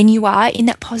is that when you are in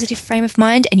that positive frame of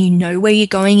mind and you know where you're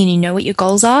going and you know what your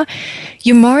goals are,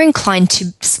 you're more inclined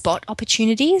to spot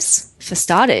opportunities. For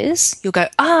starters, you'll go,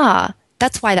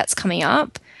 that's why that's coming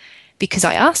up, because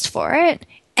I asked for it.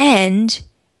 And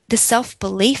the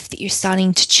self-belief that you're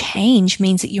starting to change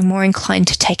means that you're more inclined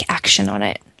to take action on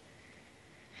it.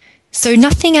 So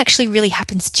nothing actually really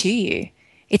happens to you.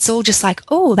 It's all just like,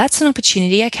 oh, that's an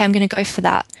opportunity. Okay, I'm going to go for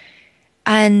that.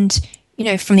 And,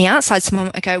 from the outside,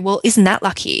 someone might go, well, isn't that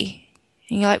lucky?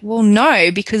 And you're like, well, no,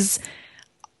 because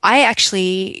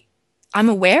I'm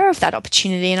aware of that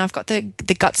opportunity and I've got the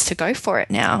guts to go for it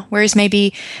now. Whereas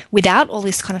maybe without all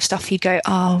this kind of stuff, you'd go,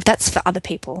 oh, that's for other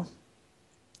people.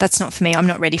 That's not for me. I'm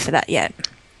not ready for that yet.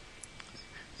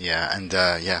 Yeah,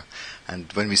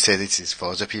 and when we say this is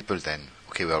for other people, then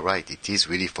okay, we're right. It is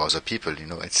really for other people.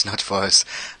 It's not for us.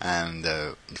 And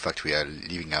in fact, we are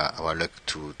leaving our luck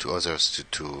to others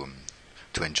to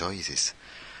enjoy this.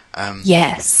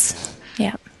 Yes.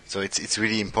 Yeah. So it's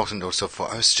really important also for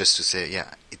us just to say,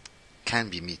 yeah, it can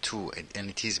be me too, and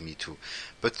it is me too.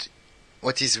 But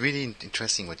what is really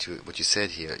interesting, what you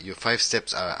said here, your 5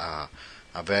 steps are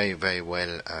very, very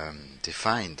well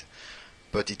defined,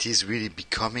 but it is really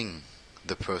becoming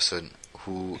the person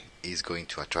who is going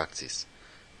to attract this,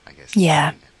 I guess.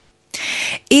 Yeah,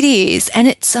 it is. And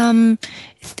it's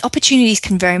opportunities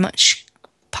can very much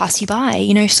pass you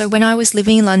by, so when I was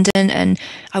living in London and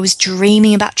I was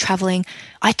dreaming about traveling,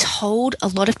 I told a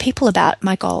lot of people about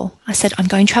my goal. I said, I'm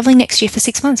going traveling next year for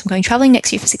 6 months. I'm going traveling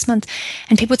next year for 6 months.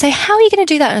 And people would say, how are you going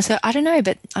to do that? And I said, I don't know,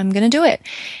 but I'm going to do it.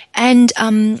 And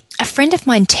a friend of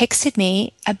mine texted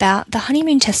me about the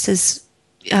Honeymoon Testers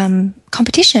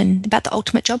competition, about the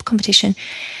ultimate job competition.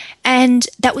 And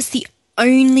that was the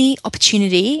only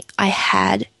opportunity I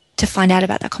had to find out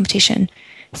about that competition,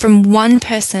 from one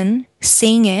person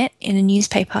seeing it in a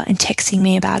newspaper and texting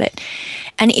me about it.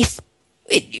 And if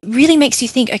it really makes you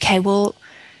think, okay, well,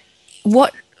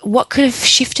 what could have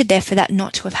shifted there for that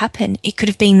not to have happened? It could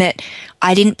have been that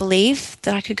I didn't believe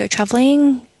that I could go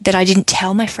traveling, that I didn't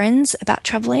tell my friends about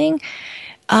traveling.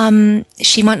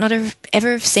 She might not have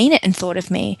ever seen it and thought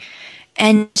of me.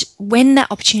 And when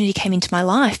that opportunity came into my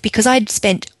life, because I'd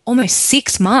spent almost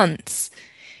 6 months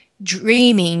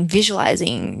dreaming,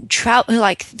 visualizing,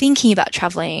 thinking about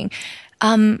traveling,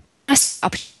 I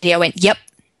went, yep,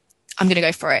 I'm going to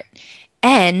go for it.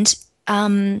 And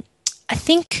I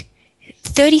think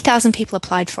 30,000 people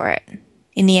applied for it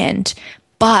in the end,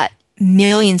 but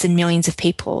millions and millions of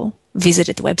people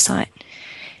visited the website.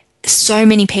 So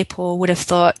many people would have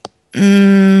thought,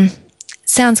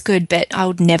 sounds good, but I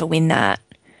would never win that.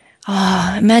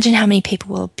 Oh, imagine how many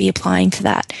people will be applying for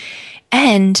that.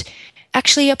 And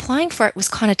actually applying for it was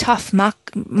kind of tough.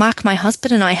 Mark, my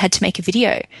husband, and I had to make a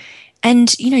video. And,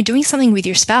 doing something with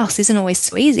your spouse isn't always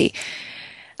so easy.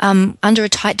 Under a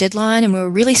tight deadline, and we were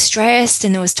really stressed,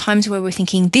 and there was times where we were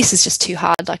thinking, this is just too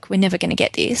hard, like we're never going to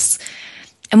get this.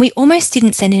 And we almost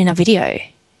didn't send in our video.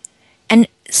 And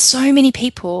so many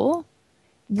people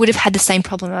would have had the same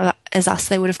problem as us.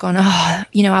 They would have gone, our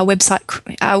website,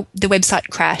 the website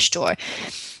crashed, or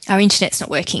our internet's not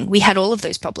working. We had all of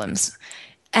those problems.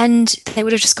 And they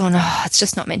would have just gone, it's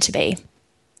just not meant to be.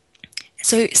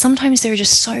 So sometimes there are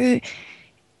just so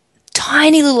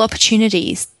tiny little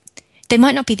opportunities. They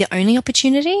might not be the only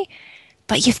opportunity,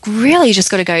 but you've really just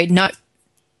got to go, no,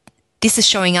 this is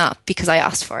showing up because I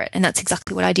asked for it. And that's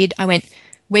exactly what I did. I went,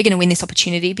 we're going to win this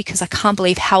opportunity because I can't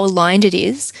believe how aligned it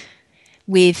is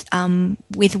with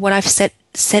what I've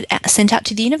sent out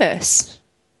to the universe.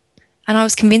 And I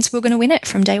was convinced we were going to win it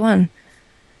from day one.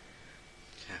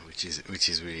 Which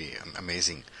is really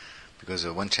amazing, because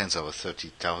 1 chance over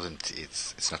 30,000,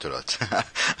 it's not a lot.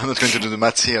 I'm not going to do the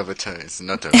maths here, but it's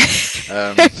not a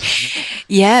lot.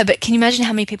 Yeah, but can you imagine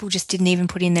how many people just didn't even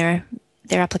put in their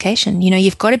application?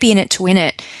 You've got to be in it to win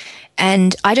it.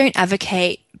 And I don't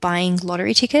advocate buying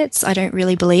lottery tickets. I don't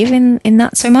really believe in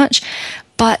that so much.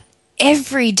 But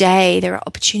every day there are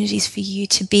opportunities for you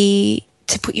to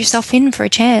to put yourself in for a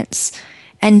chance.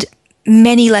 And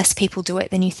many less people do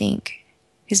it than you think,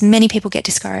 because many people get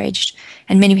discouraged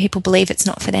and many people believe it's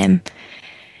not for them.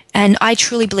 And I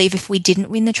truly believe if we didn't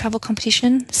win the travel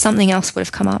competition, something else would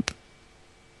have come up.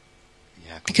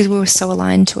 Yeah, because we were so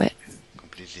aligned to it.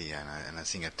 Completely, and I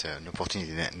think that an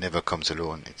opportunity never comes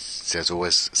alone. There's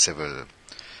always several.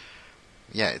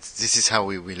 Yeah, this is how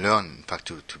we learn, in fact,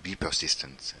 to be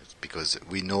persistent, because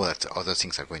we know that other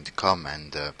things are going to come,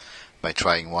 and by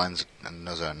trying one,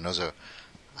 another,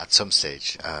 at some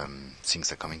stage,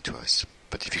 things are coming to us.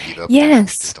 But if you give up,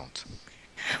 Yes. they don't.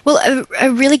 Well,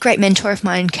 a really great mentor of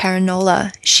mine, Karen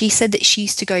Nola, she said that she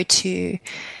used to go to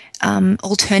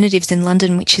Alternatives in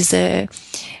London, which is a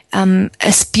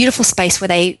beautiful space where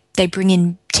they bring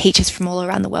in teachers from all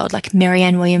around the world, like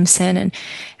Marianne Williamson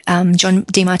and John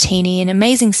DeMartini, and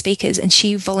amazing speakers. And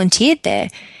she volunteered there,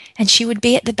 and she would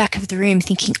be at the back of the room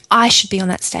thinking, I should be on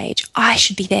that stage, I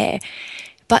should be there.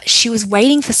 But she was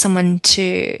waiting for someone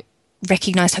to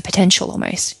recognize her potential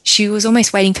almost. She was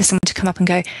almost waiting for someone to come up and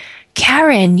go,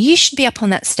 Karen, you should be up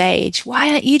on that stage. Why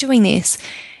aren't you doing this?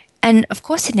 And of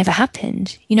course it never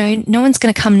happened. You know, no one's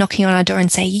going to come knocking on our door and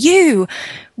say,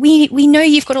 we know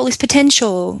you've got all this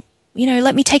potential. You know,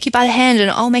 let me take you by the hand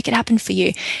and I'll make it happen for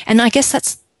you. And I guess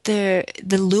that's the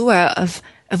lure of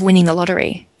winning the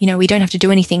lottery. You know, we don't have to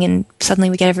do anything and suddenly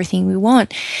we get everything we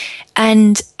want.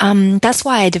 And that's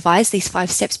why I devised these 5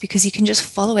 steps, because you can just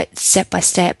follow it step by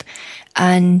step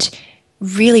and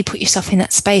really put yourself in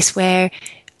that space where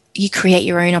you create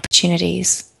your own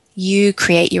opportunities. You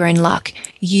create your own luck.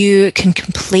 You can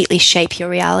completely shape your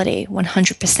reality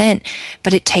 100%.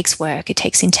 But it takes work. It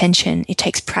takes intention. It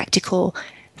takes practical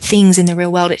things in the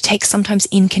real world. It takes sometimes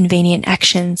inconvenient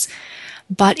actions.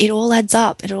 But it all adds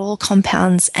up. It all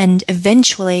compounds. And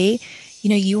eventually, you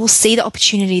know, you will see the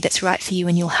opportunity that's right for you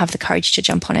and you'll have the courage to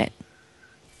jump on it.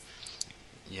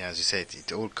 Yeah, as you said,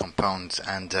 it all compounds.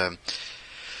 And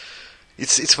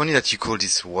it's funny that you call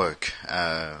this work,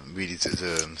 really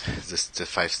the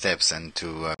 5 steps, and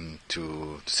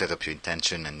to set up your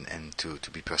intention and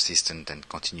to be persistent and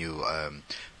continue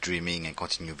dreaming and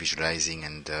continue visualizing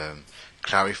and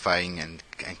clarifying and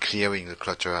clearing the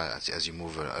clutter as you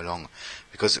move along.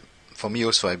 Because for me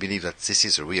also, I believe that this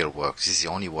is a real work. This is the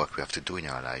only work we have to do in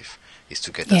our life, is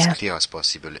to get as clear as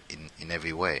possible in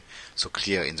every way. So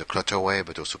clear in the clutter way,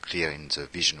 but also clear in the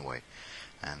vision way.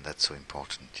 And that's so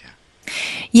important, yeah.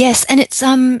 Yes, and it's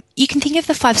you can think of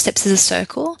the 5 steps as a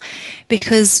circle,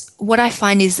 because what I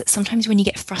find is that sometimes when you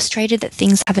get frustrated that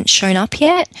things haven't shown up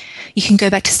yet, you can go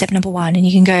back to step number 1 and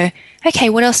you can go, okay,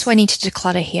 what else do I need to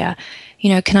declutter here? You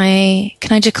know, can I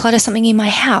declutter something in my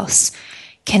house?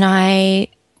 Can I,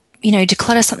 you know,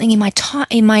 declutter something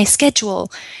in my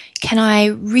schedule? Can I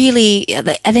really,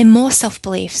 are there more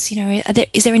self-beliefs? You know,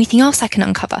 is there anything else I can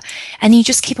uncover? And you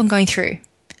just keep on going through.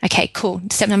 Okay, cool.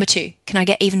 Step number 2, can I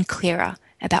get even clearer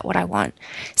about what I want?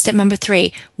 Step number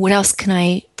 3, what else can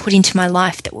I put into my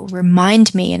life that will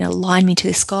remind me and align me to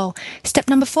this goal? Step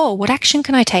number 4, what action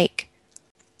can I take?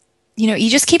 You know,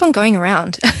 you just keep on going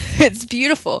around. It's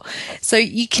beautiful. So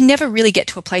you can never really get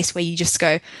to a place where you just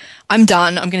go, I'm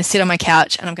done. I'm going to sit on my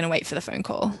couch and I'm going to wait for the phone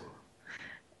call.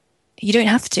 You don't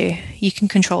have to. You can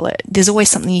control it. There's always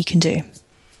something you can do.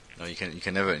 No, you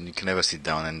can never sit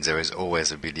down, and there is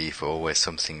always a belief or always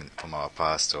something from our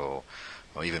past or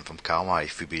even from karma,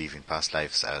 if we believe in past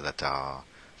lives, that are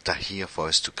here for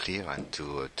us to clear and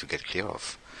to get clear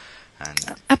of.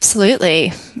 And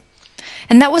absolutely.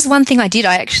 And that was one thing I did.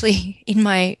 I actually, in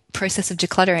my process of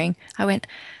decluttering, I went,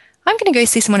 I'm going to go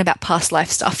see someone about past life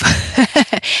stuff.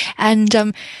 and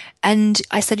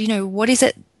I said, you know, what is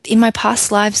it in my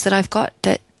past lives that I've got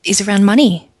that is around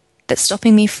money, that's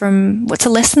stopping me from, what's a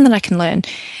lesson that I can learn?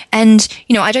 And,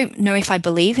 you know, I don't know if I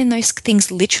believe in those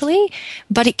things literally,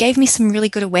 but it gave me some really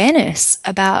good awareness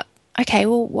about, okay,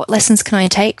 well, what lessons can I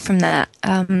take from that?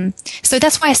 So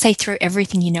that's why I say throw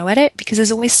everything you know at it, because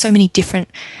there's always so many different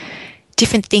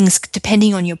things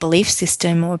depending on your belief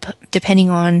system or depending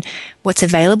on what's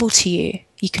available to you.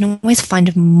 You can always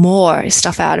find more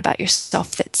stuff out about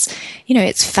yourself that's, you know,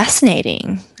 it's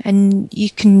fascinating and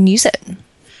you can use it.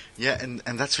 Yeah, and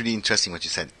that's really interesting what you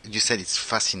said. You said it's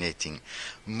fascinating.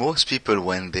 Most people,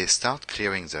 when they start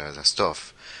clearing their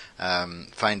stuff,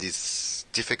 find this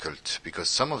difficult, because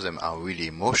some of them are really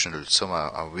emotional, some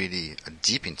are really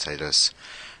deep inside us.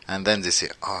 And then they say,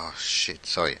 oh, shit,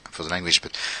 sorry for the language,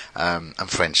 but I'm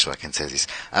French, so I can say this.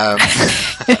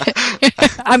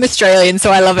 I'm Australian,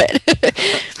 so I love it.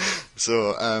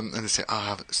 So, and they say, oh, I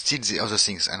have still the other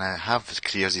things, and I have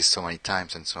cleared this so many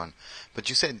times, and so on. But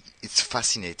you said it's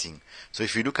fascinating. So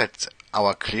if you look at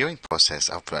our clearing process,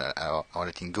 our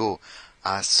letting go,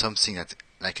 as something that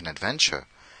like an adventure,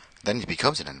 then it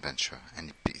becomes an adventure,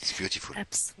 and it's beautiful.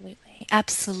 Absolutely.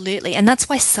 Absolutely. And that's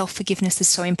why self-forgiveness is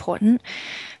so important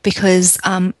because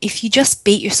if you just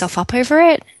beat yourself up over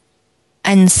it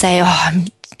and say, oh,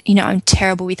 I'm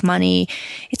terrible with money,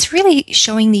 it's really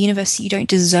showing the universe that you don't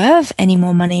deserve any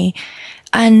more money.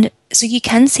 And so you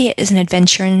can see it as an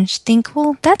adventure and think,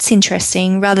 well, that's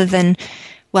interesting, rather than,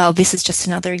 well, this is just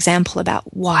another example about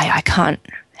why I can't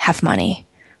have money.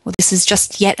 Well, this is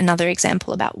just yet another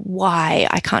example about why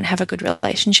I can't have a good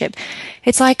relationship.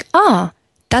 It's like,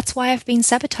 that's why I've been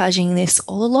sabotaging this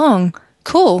all along.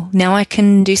 Cool. Now I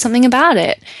can do something about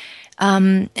it.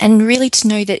 And really to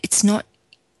know that it's not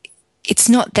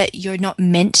that you're not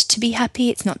meant to be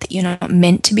happy. It's not that you're not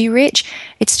meant to be rich.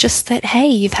 It's just that, hey,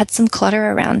 you've had some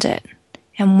clutter around it.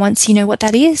 And once you know what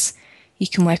that is, you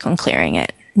can work on clearing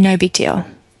it. No big deal.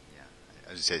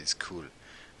 Yeah, as you said, it's cool.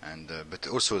 And but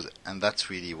also, and that's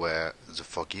really where the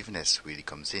forgiveness really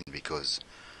comes in, because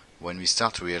when we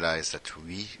start to realize that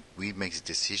we make the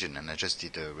decision, and I just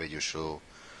did a radio show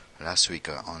last week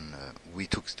on we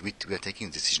are taking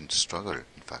the decision to struggle.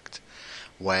 In fact,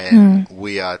 when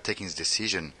we are taking the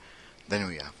decision, then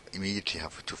we immediately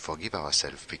have to forgive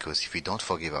ourselves, because if we don't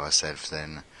forgive ourselves,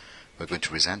 then we're going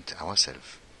to resent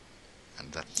ourselves,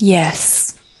 and that.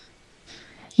 Yes.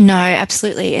 No,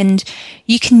 absolutely. And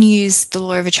you can use the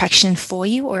law of attraction for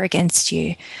you or against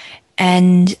you.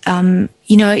 And,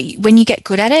 when you get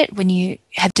good at it, when you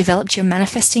have developed your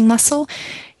manifesting muscle,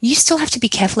 you still have to be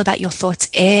careful about your thoughts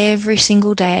every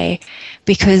single day,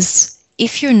 because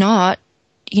if you're not,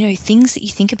 things that you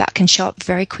think about can show up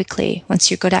very quickly once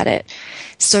you're good at it.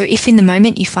 So if in the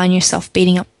moment you find yourself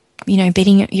beating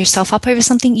yourself up over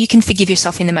something, you can forgive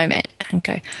yourself in the moment and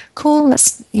go, cool,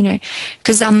 let's,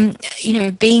 because,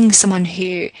 being someone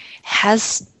who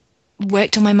has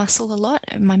worked on my muscle a lot,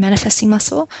 my manifesting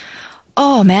muscle,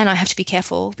 oh man, I have to be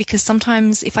careful, because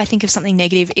sometimes if I think of something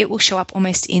negative, it will show up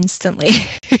almost instantly.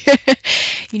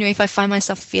 If I find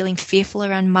myself feeling fearful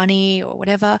around money or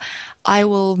whatever, I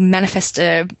will manifest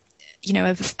a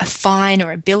fine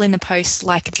or a bill in the post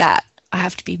like that. I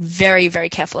have to be very, very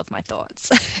careful of my thoughts.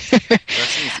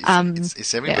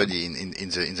 It's everybody in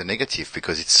the negative,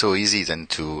 because it's so easy then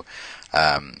to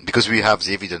because we have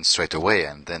the evidence straight away,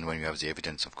 and then when we have the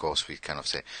evidence, of course, we kind of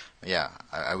say, yeah,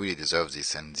 I really deserve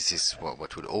this, and this is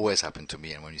what will always happen to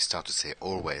me. And when you start to say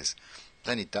always,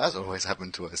 then it does always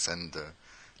happen to us, and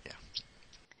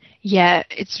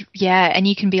and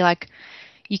you can be like,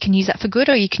 you can use that for good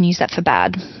or you can use that for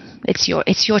bad. It's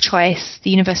your choice. The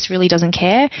universe really doesn't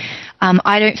care.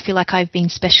 I don't feel like I've been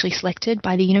specially selected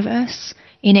by the universe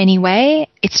in any way.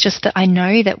 It's just that I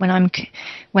know that when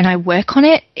I work on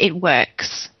it, it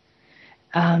works.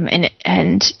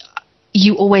 And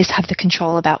you always have the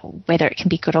control about whether it can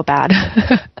be good or bad.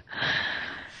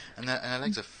 And I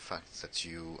like the fact that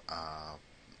you are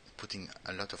putting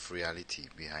a lot of reality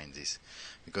behind this,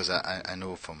 because I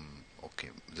know from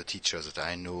the teachers that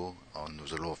I know on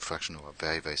the law of attraction who are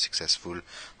very, very successful,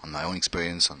 on my own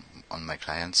experience, on my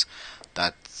clients,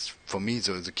 that for me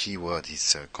the key word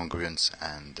is congruence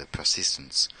and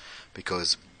persistence,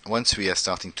 because once we are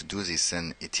starting to do this,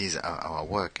 then it is our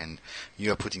work, and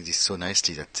you are putting this so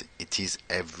nicely that it is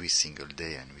every single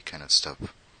day and we cannot stop.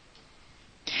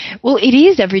 Well, it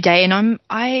is every day, and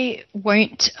I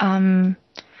won't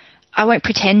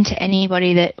pretend to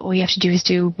anybody that all you have to do is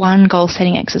do one goal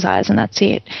setting exercise and that's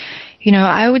it.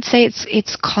 I would say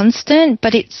it's constant,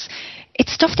 but it's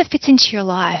stuff that fits into your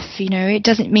life. It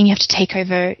doesn't mean you have to take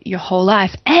over your whole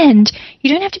life, and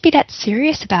you don't have to be that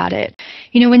serious about it.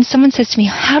 When someone says to me,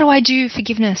 how do I do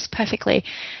forgiveness perfectly?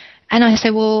 And I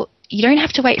say, well, you don't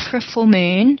have to wait for a full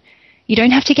moon. You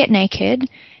don't have to get naked.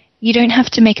 You don't have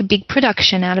to make a big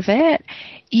production out of it.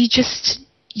 You just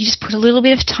put a little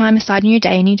bit of time aside in your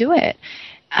day and you do it.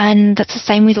 And that's the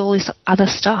same with all this other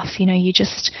stuff. You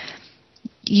just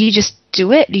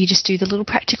do it. You just do the little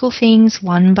practical things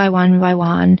one by one by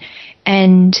one,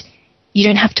 and you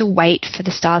don't have to wait for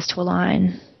the stars to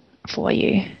align for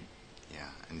you. Yeah,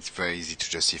 and it's very easy to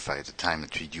justify the time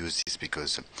that we use this,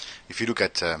 because if you look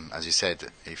at, as you said,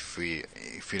 if we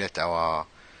let our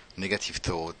negative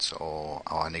thoughts or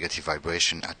our negative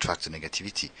vibration attract the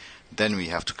negativity, then we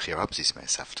have to clear up this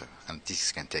mess after, and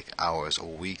this can take hours or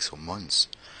weeks or months.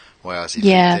 Whereas if we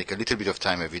take a little bit of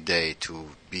time every day to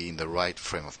be in the right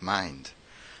frame of mind,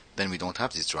 then we don't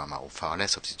have this drama, or far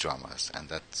less of these dramas, and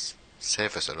that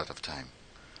saves us a lot of time.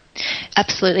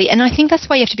 Absolutely. And I think that's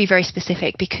why you have to be very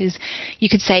specific, because you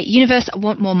could say, universe, I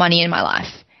want more money in my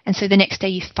life. And so the next day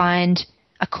you find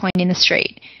a coin in the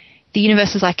street. The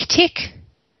universe is like, tick.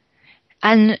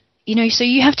 And, so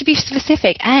you have to be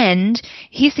specific. And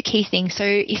here's the key thing. So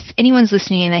if anyone's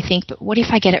listening and they think, but what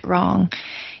if I get it wrong?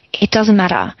 It doesn't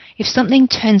matter. If something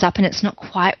turns up and it's not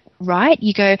quite right,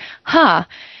 you go,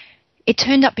 it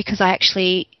turned up because I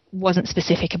actually wasn't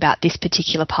specific about this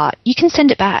particular part. You can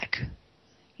send it back.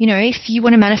 If you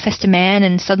want to manifest a man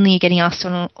and suddenly you're getting asked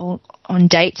on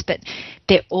dates, but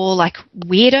they're all like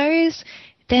weirdos,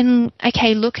 then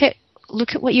okay, look at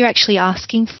what you're actually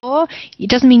asking for.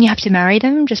 It doesn't mean you have to marry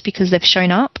them just because they've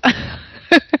shown up.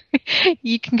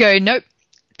 You can go, nope,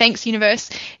 thanks,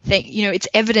 universe. It's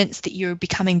evidence that you're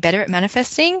becoming better at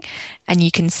manifesting, and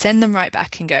you can send them right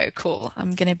back and go, cool,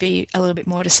 I'm going to be a little bit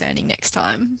more discerning next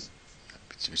time.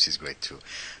 Which is great too.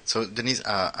 So Denise,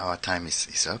 our time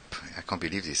is up. I can't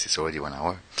believe this. It's already 1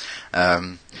 hour.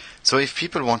 So if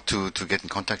people want to get in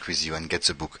contact with you and get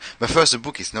the book, but first, the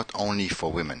book is not only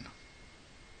for women.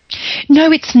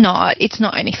 No, it's not. It's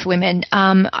not only for women.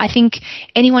 I think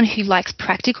anyone who likes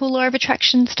practical law of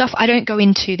attraction stuff, I don't go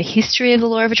into the history of the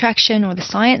law of attraction or the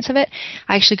science of it.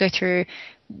 I actually go through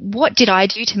what did I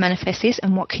do to manifest this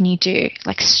and what can you do,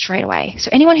 like straight away. So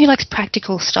anyone who likes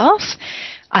practical stuff,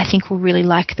 I think will really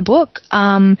like the book.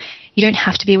 You don't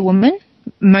have to be a woman.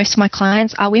 Most of my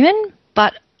clients are women,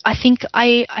 but I think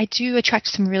I do attract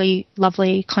some really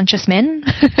lovely conscious men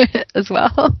as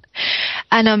well.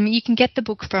 And you can get the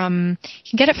book from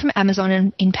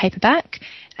Amazon in paperback,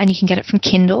 and you can get it from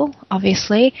Kindle,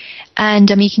 obviously, and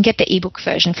you can get the ebook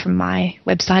version from my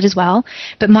website as well.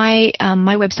 But my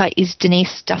website is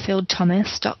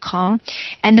DeniseDuffield-Thomas.com,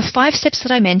 and the 5 steps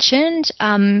that I mentioned,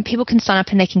 people can sign up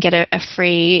and they can get a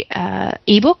free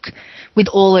ebook with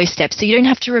all those steps. So you don't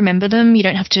have to remember them. You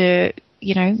don't have to,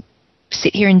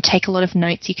 sit here and take a lot of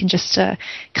notes. You can just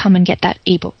come and get that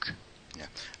ebook. Yeah,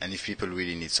 and if people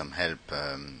really need some help,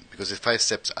 because the 5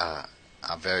 steps are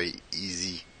very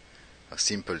easy, or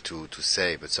simple to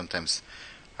say, but sometimes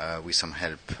with some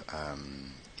help,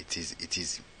 it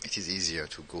is easier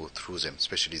to go through them,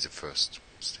 especially the first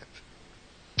step.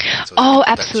 So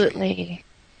Absolutely.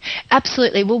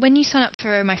 Absolutely. Well, when you sign up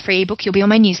for my free ebook, you'll be on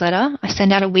my newsletter. I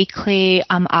send out a weekly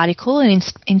article, an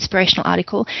inspirational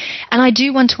article, and I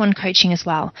do one-to-one coaching as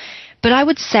well. But I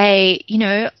would say,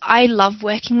 I love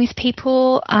working with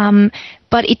people,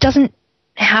 but it doesn't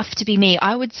have to be me.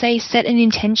 I would say set an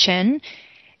intention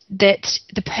that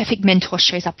the perfect mentor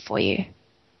shows up for you.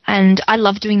 And I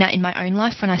love doing that in my own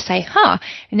life when I say,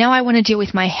 now I want to deal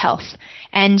with my health.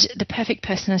 And the perfect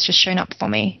person has just shown up for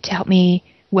me to help me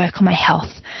work on my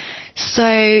health.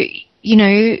 So,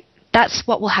 that's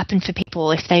what will happen for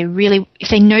people if they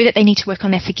know that they need to work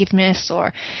on their forgiveness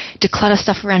or declutter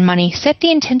stuff around money. Set the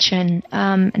intention,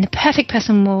 and the perfect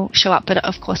person will show up. But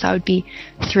of course, I would be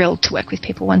thrilled to work with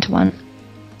people one-to-one.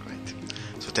 Great.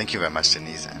 So thank you very much,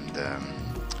 Denise, and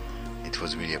it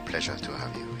was really a pleasure to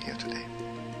have you here today.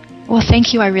 Well,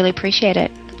 thank you. I really appreciate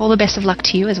it. All the best of luck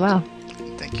to you as well.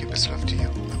 Thank you. Best of luck to you.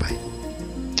 Bye-bye.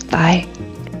 Bye.